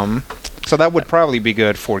 So that would probably be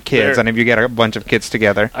good for kids, and if you get a bunch of kids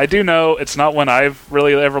together. I do know it's not one I've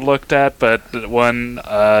really ever looked at, but one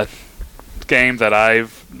game that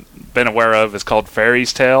I've been aware of is called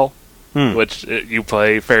Fairy's Tale, which you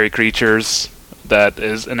play fairy creatures.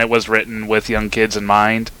 And it was written with young kids in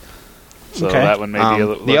mind. So that one may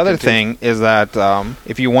be the other thing is that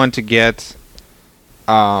if you want to get,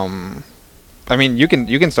 I mean, you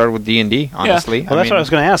can start with D&D. Honestly, well, that's what I was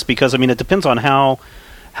going to ask, because I mean, it depends on how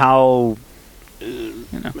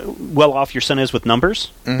well off your son is with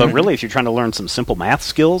numbers. But really, if you're trying to learn some simple math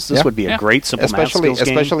skills, this would be a great simple math skills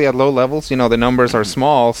game. Especially at low levels. The numbers are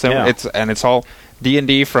small. So it's all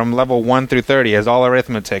D&D from level 1 through 30 is all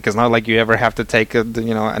arithmetic. It's not like you ever have to take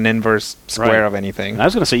an inverse square of anything. And I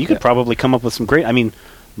was going to say, you could probably come up with some great... I mean,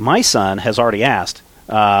 my son has already asked.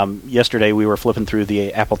 Yesterday we were flipping through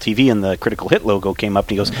the Apple TV and the Critical Hit logo came up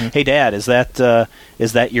and he goes, "Hey Dad, is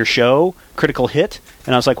that your show, Critical Hit?"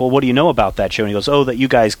 And I was like, "Well, what do you know about that show?" And he goes, "Oh, that you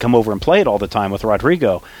guys come over and play it all the time with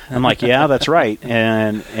Rodrigo." And I'm like, "Yeah, that's right."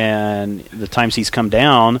 And the times he's come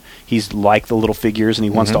down, he's liked the little figures and he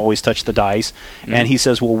wants to always touch the dice. And he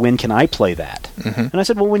says, "Well, when can I play that?" And I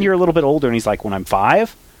said, "Well, when you're a little bit older." And he's like, "When I'm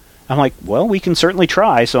 5?" I'm like, "Well, we can certainly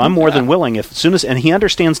try." So I'm more than willing. And he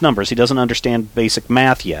understands numbers. He doesn't understand basic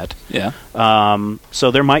math yet. Yeah. So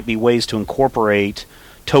there might be ways to incorporate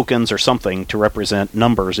tokens or something to represent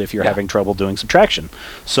numbers if you're having trouble doing subtraction.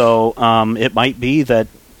 So it might be that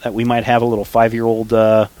we might have a little 5-year-old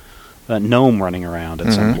gnome running around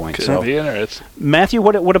at some point. Could be interesting. Matthew,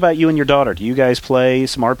 what about you and your daughter? Do you guys play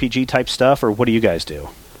some RPG type stuff, or what do you guys do?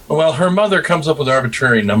 Well, her mother comes up with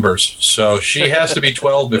arbitrary numbers, so she has to be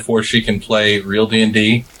 12 before she can play real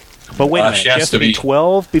D&D. But wait a minute, she has to be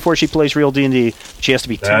 12 before she plays real D&D. She has to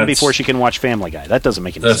be 10 before she can watch Family Guy. That doesn't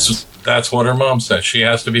make any sense. That's what her mom says. She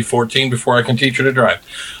has to be 14 before I can teach her to drive.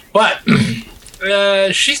 But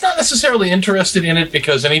she's not necessarily interested in it,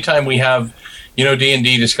 because anytime we have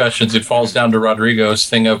D&D discussions, it falls down to Rodrigo's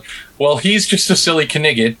thing of, well, he's just a silly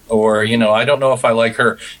Knigget, or, I don't know if I like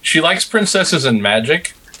her. She likes princesses and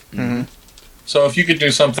magic. So if you could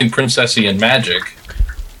do something princessy and magic,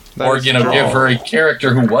 or give her a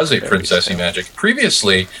character who was a princessy magic.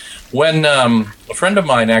 Previously, when a friend of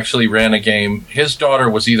mine actually ran a game, his daughter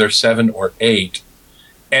was either 7 or 8,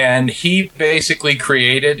 and he basically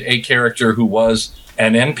created a character who was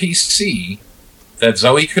an NPC that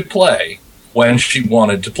Zoe could play when she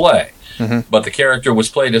wanted to play. But the character was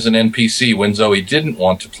played as an NPC when Zoe didn't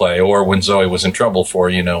want to play, or when Zoe was in trouble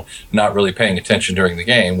for, not really paying attention during the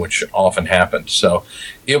game, which often happened. So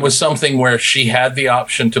it was something where she had the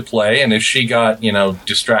option to play, and if she got,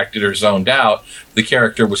 distracted or zoned out, the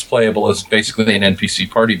character was playable as basically an NPC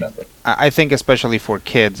party member. I think especially for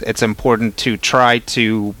kids, it's important to try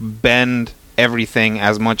to bend everything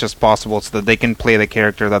as much as possible so that they can play the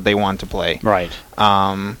character that they want to play. Right.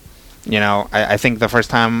 I think the first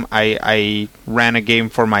time I ran a game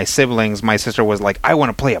for my siblings, my sister was like, "I want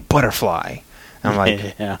to play a butterfly." And I'm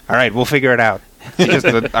like, "All right, we'll figure it out."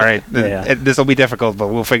 All right, this will be difficult, but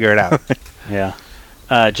we'll figure it out.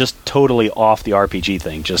 Just totally off the RPG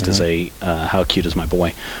thing, just as a how cute is my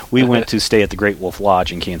boy. We went to stay at the Great Wolf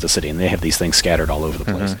Lodge in Kansas City, and they have these things scattered all over the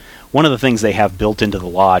place. One of the things they have built into the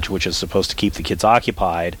lodge, which is supposed to keep the kids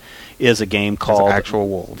occupied, is a game called actual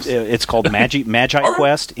wolves. It's called Magi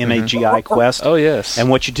Quest, MAGI Quest. Oh yes. And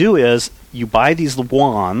what you do is you buy these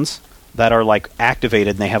wands that are like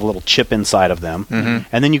activated, and they have a little chip inside of them.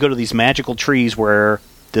 And then you go to these magical trees where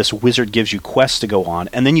this wizard gives you quests to go on,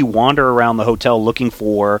 and then you wander around the hotel looking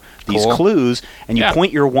for these clues, and you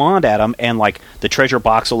point your wand at them, and like the treasure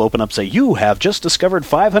box will open up, say, "You have just discovered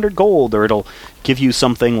 500 gold," or it'll give you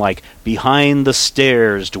something like, "Behind the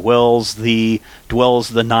stairs dwells the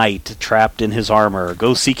knight trapped in his armor.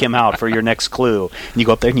 Go seek him out for your next clue." And you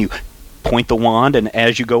go up there and you point the wand, and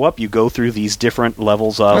as you go up, you go through these different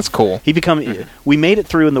levels of... That's cool. We made it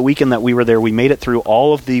through, in the weekend that we were there, we made it through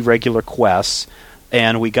all of the regular quests.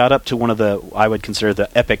 And we got up to one of the, I would consider the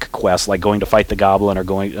epic quests, like going to fight the goblin or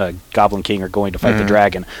Goblin King, or going to fight the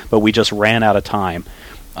dragon. But we just ran out of time.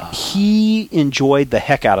 He enjoyed the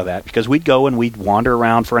heck out of that, because we'd go and we'd wander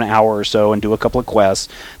around for an hour or so and do a couple of quests.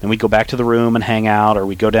 Then we'd go back to the room and hang out, or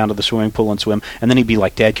we'd go down to the swimming pool and swim. And then he'd be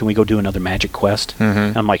like, "Dad, can we go do another magic quest?"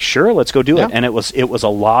 And I'm like, "Sure, let's go do it." And it was a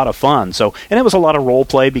lot of fun. And it was a lot of role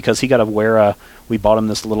play, because he got to wear we bought him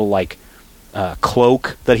this little like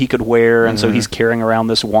cloak that he could wear, and so he's carrying around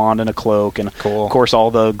this wand and a cloak, and of course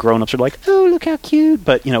all the grown-ups are like, "Oh, look how cute,"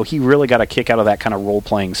 but he really got a kick out of that kind of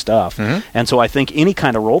role-playing stuff. And so I think any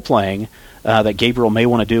kind of role-playing, that Gabriel may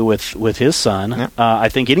want to do with his son. Yeah. I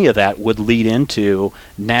think any of that would lead into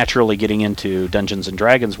naturally getting into Dungeons and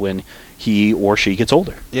Dragons when he or she gets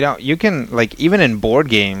older. You can, like, even in board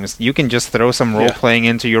games, you can just throw some role playing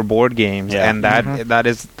into your board games, and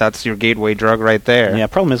that's your gateway drug right there. Yeah,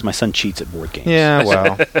 problem is my son cheats at board games. Yeah,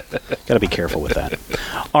 well, got to be careful with that.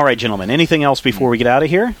 All right, gentlemen. Anything else before we get out of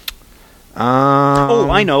here?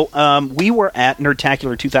 I know. We were at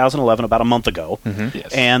Nerdtacular 2011 about a month ago,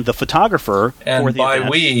 Yes. and the photographer And for the by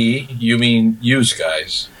event, we, you mean yous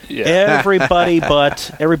guys Yeah. everybody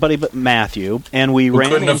but Matthew, and we who ran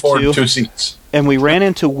couldn't afford into 2 seats. and we ran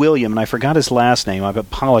into William, and I forgot his last name. I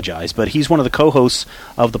apologize, but he's one of the co-hosts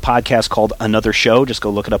of the podcast called Another Show. Just go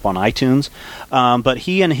look it up on iTunes. But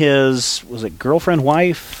he and his girlfriend,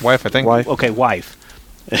 wife, wife, I think. Okay, wife.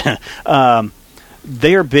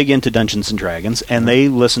 They are big into Dungeons and Dragons, and they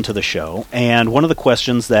listen to the show. And one of the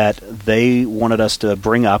questions that they wanted us to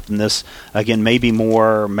bring up, and this, again, may be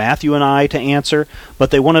more Matthew and I to answer,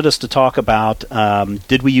 but they wanted us to talk about,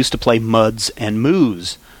 did we used to play Muds and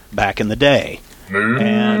Moos back in the day?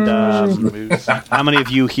 And how many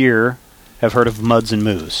of you here have heard of Muds and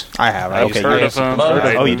Moos? I have. I've Okay, heard you of them.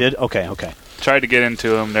 Oh, you did? Okay. Tried to get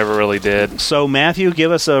into them, never really did. So, Matthew,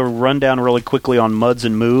 give us a rundown really quickly on Muds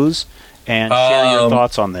and Moos, and share your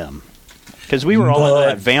thoughts on them. Because we were all into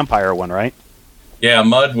that vampire one, right? Yeah,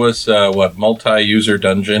 Mud was, multi-user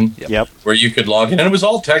dungeon. Yep. Where you could log in, and it was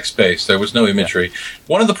all text-based. There was no imagery. Yeah.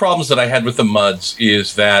 One of the problems that I had with the Muds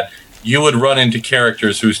is that you would run into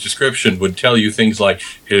characters whose description would tell you things like,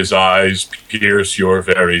 his eyes pierce your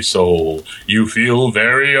very soul. You feel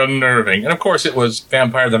very unnerving. And, of course, it was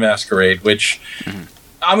Vampire the Masquerade, which...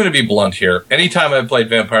 I'm going to be blunt here. Anytime I've played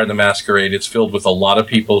Vampire the Masquerade, it's filled with a lot of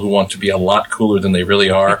people who want to be a lot cooler than they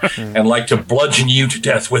really are and like to bludgeon you to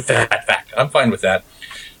death with that fact. I'm fine with that.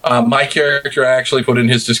 My character actually put in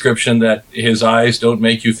his description that his eyes don't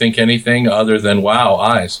make you think anything other than, wow,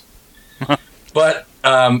 eyes. But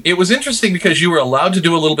it was interesting because you were allowed to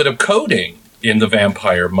do a little bit of coding in the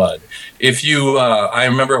Vampire Mud. If you, I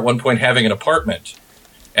remember at one point having an apartment,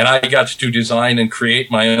 and I got to design and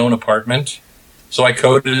create my own apartment. So I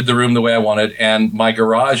coded the room the way I wanted, and my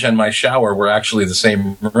garage and my shower were actually the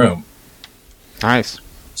same room. Nice.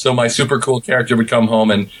 So my super cool character would come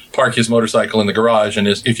home and park his motorcycle in the garage, and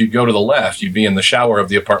if you go to the left, you'd be in the shower of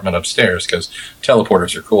the apartment upstairs, because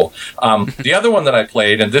teleporters are cool. The other one that I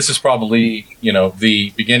played, and this is probably,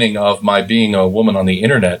 the beginning of my being a woman on the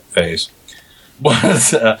internet phase,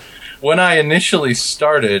 was when I initially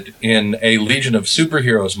started in a Legion of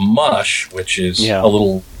Superheroes Mush, which is a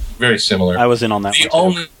little... very similar. I was in on that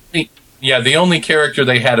one too. The only character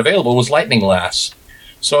they had available was Lightning Lass.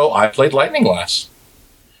 So I played Lightning Lass.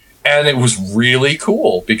 And it was really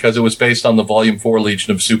cool because it was based on the Volume 4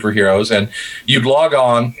 Legion of Superheroes. And you'd log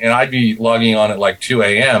on, and I'd be logging on at like 2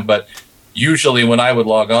 a.m., but usually when I would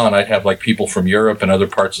log on, I'd have like people from Europe and other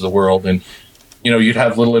parts of the world. And, you'd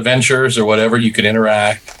have little adventures or whatever. You could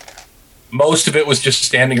interact. Most of it was just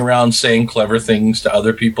standing around saying clever things to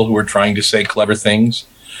other people who were trying to say clever things.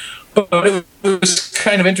 But it was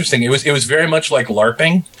kind of interesting. It was very much like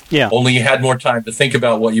LARPing. Yeah. Only you had more time to think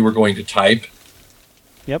about what you were going to type.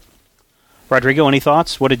 Yep. Rodrigo, any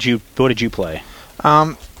thoughts? What did you play?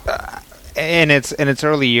 In its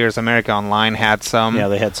early years, America Online had some. Yeah,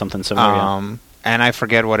 they had something similar. And I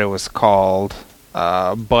forget what it was called.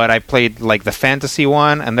 But I played like the fantasy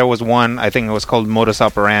one, and there was one, I think it was called Modus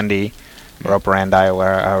Operandi. Or Operandi, or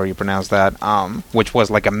however you pronounce that, which was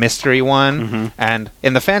like a mystery one. And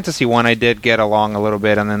in the fantasy one, I did get along a little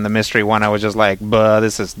bit, and then the mystery one, I was just like,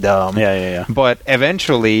 this is dumb. Yeah. But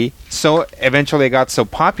eventually it got so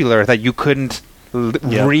popular that you couldn't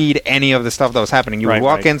read any of the stuff that was happening. You would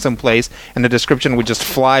walk in someplace, and the description would just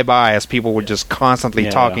fly by as people were just constantly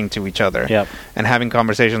talking to each other and having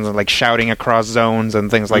conversations and like shouting across zones and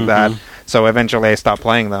things like that. So eventually I stopped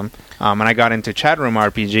playing them. And I got into chat room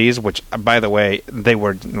RPGs, which, by the way, they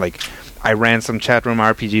were like... I ran some chat room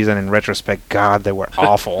RPGs, and in retrospect, God, they were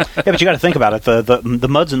awful. Yeah, but you got to think about it. The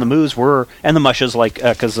Muds and the Moos were... And the Mushes,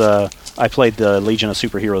 because I played the Legion of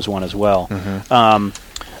Superheroes one as well.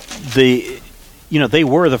 They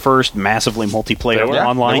were the first massively multiplayer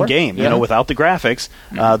online game. Without the graphics,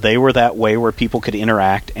 they were that way where people could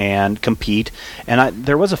interact and compete. And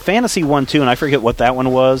there was a fantasy one, too, and I forget what that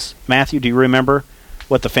one was. Matthew, do you remember?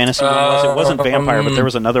 what the fantasy one was. It wasn't Vampire, but there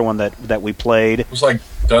was another one that we played. It was like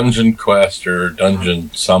Dungeon Quest or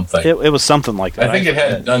Dungeon something. It was something like that. I think it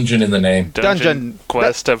had Dungeon in the name. Dungeon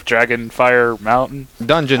Quest of Dragonfire Mountain.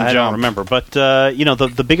 Dungeon I Jump. don't remember, but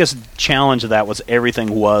the biggest challenge of that was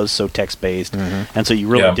everything was so text based, and so you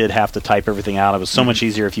really did have to type everything out. It was so much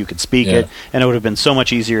easier if you could speak it, and it would have been so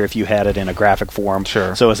much easier if you had it in a graphic form.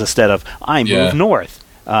 Sure. So as instead of I move north.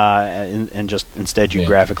 And just instead you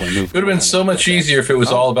graphically move. It would have been so much easier if it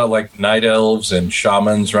was all about like night elves and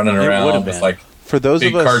shamans running around with like for those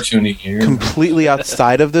big of us cartoony ears. completely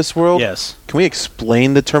outside of this world. Yes. Can we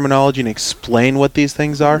explain the terminology and explain what these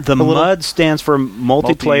things are? The MUD stands for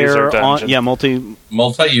multiplayer.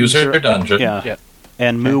 Multi-user dungeon. Yeah.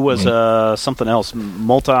 And Mu was something else,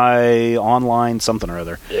 multi-online something or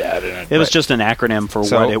other. Yeah, I don't know. It was just an acronym for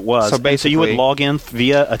what it was. So basically, so you would log in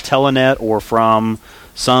via a telenet or from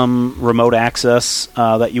some remote access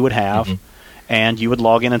that you would have, and you would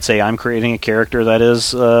log in and say, I'm creating a character that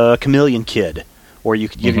is Chameleon Kid, or you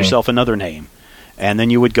could give yourself another name. And then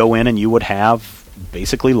you would go in and you would have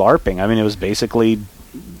basically LARPing. I mean, it was basically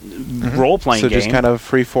role-playing game. So just kind of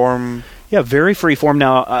free-form. Yeah, very free-form.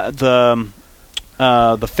 Now, the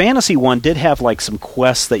fantasy one did have like some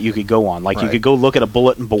quests that you could go on. Like you could go look at a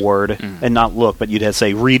bulletin board and not look, but you'd have to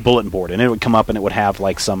say read bulletin board, and it would come up and it would have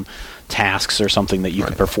like some tasks or something that you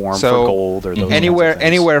could perform for gold or those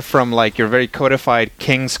anywhere from like your very codified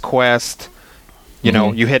King's Quest. You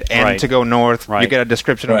know, you hit N to go north. You get a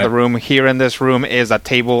description of the room. Here in this room is a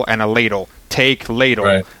table and a ladle. Take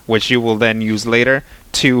ladle, which you will then use later.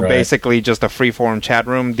 To basically just a freeform chat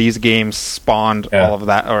room. These games spawned all of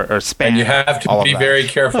that, or spanned. And you have to be very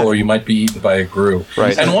careful, or you might be eaten by a grue.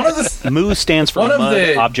 Right. And one of the MU stands for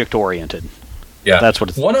MUD object oriented. Yeah, that's what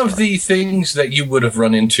it's. One of the things that you would have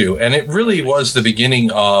run into, and it really was the beginning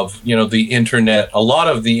of the internet. A lot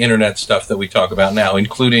of the internet stuff that we talk about now,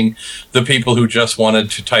 including the people who just wanted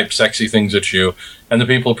to type sexy things at you, and the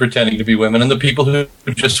people pretending to be women, and the people who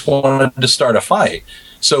just wanted to start a fight.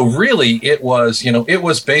 So really, it was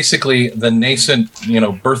basically the nascent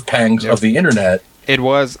birth pangs of the internet. It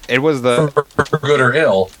was the for good or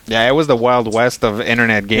ill. Yeah, it was the Wild West of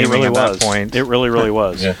internet gaming at that point. It really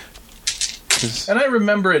was. Yeah. And I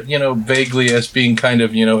remember it, vaguely as being kind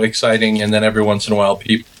of, exciting, and then every once in a while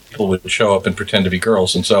people would show up and pretend to be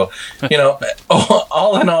girls. And so,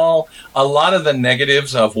 all in all, a lot of the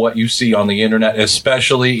negatives of what you see on the internet,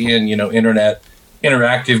 especially in, internet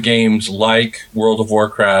interactive games like World of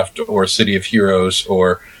Warcraft or City of Heroes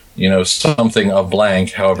or, something of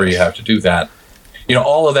blank, however you have to do that.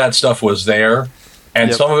 All of that stuff was there.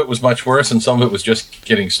 And some of it was much worse, and some of it was just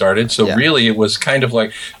getting started. So really, it was kind of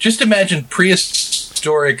like, just imagine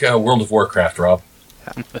prehistoric World of Warcraft, Rob.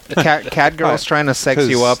 Cat girls trying to sex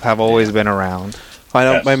you up have always been around. I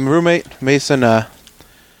know my roommate Mason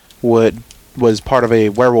was part of a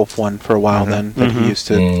werewolf one for a while then that he used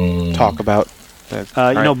to talk about.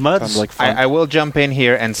 MUD's like fun. I will jump in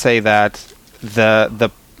here and say that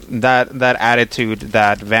that attitude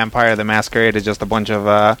that Vampire the Masquerade is just a bunch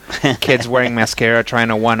of kids wearing mascara trying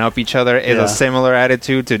to one-up each other is a similar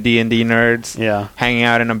attitude to D&D nerds hanging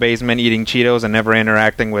out in a basement eating Cheetos and never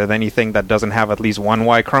interacting with anything that doesn't have at least one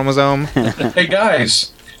Y chromosome. Hey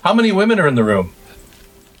guys, how many women are in the room?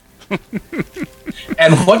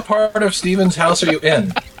 And what part of Steven's house are you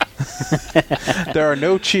in? There are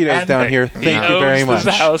no Cheetos down here. Thank you very much.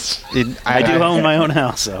 House. I do own my own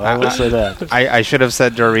house, so I will say that. I should have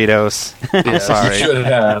said Doritos. I'm sorry. You should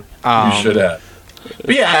have. You should have.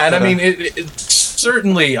 But yeah, and I mean, it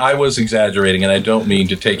certainly I was exaggerating, and I don't mean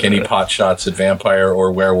to take any pot shots at vampire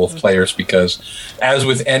or werewolf players because, as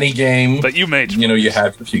with any game, but you made you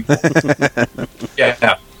have your people.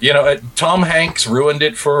 Tom Hanks ruined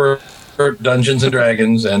it for Dungeons and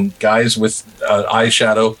Dragons, and guys with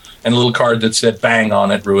eyeshadow and a little card that said "bang"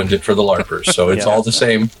 on it ruined it for the LARPers. So it's all the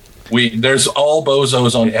same. There's all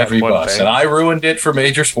bozos on every bus, and I ruined it for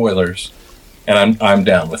major spoilers, and I'm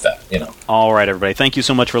down with that. All right, everybody. Thank you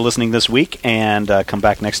so much for listening this week, and come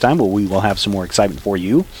back next time where we will have some more excitement for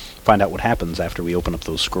you. Find out what happens after we open up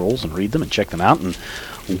those scrolls and read them and check them out, and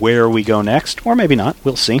where we go next, or maybe not.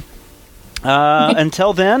 We'll see.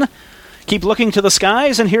 Until then. Keep looking to the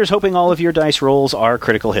skies, and here's hoping all of your dice rolls are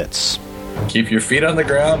critical hits. Keep your feet on the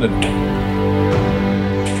ground and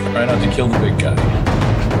try not to kill the big guy.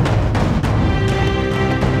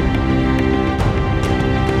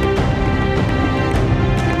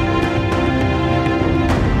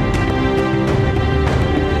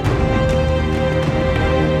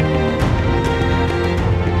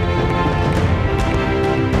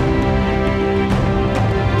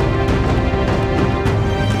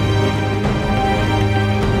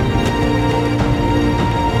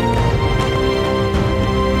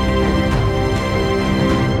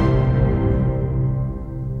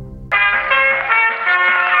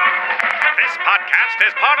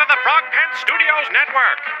 is part of the Frog Pants Studios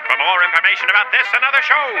Network. For more information about this and other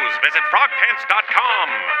shows, visit frogpants.com.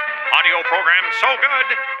 Audio program so good,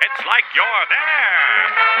 it's like you're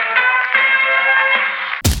there.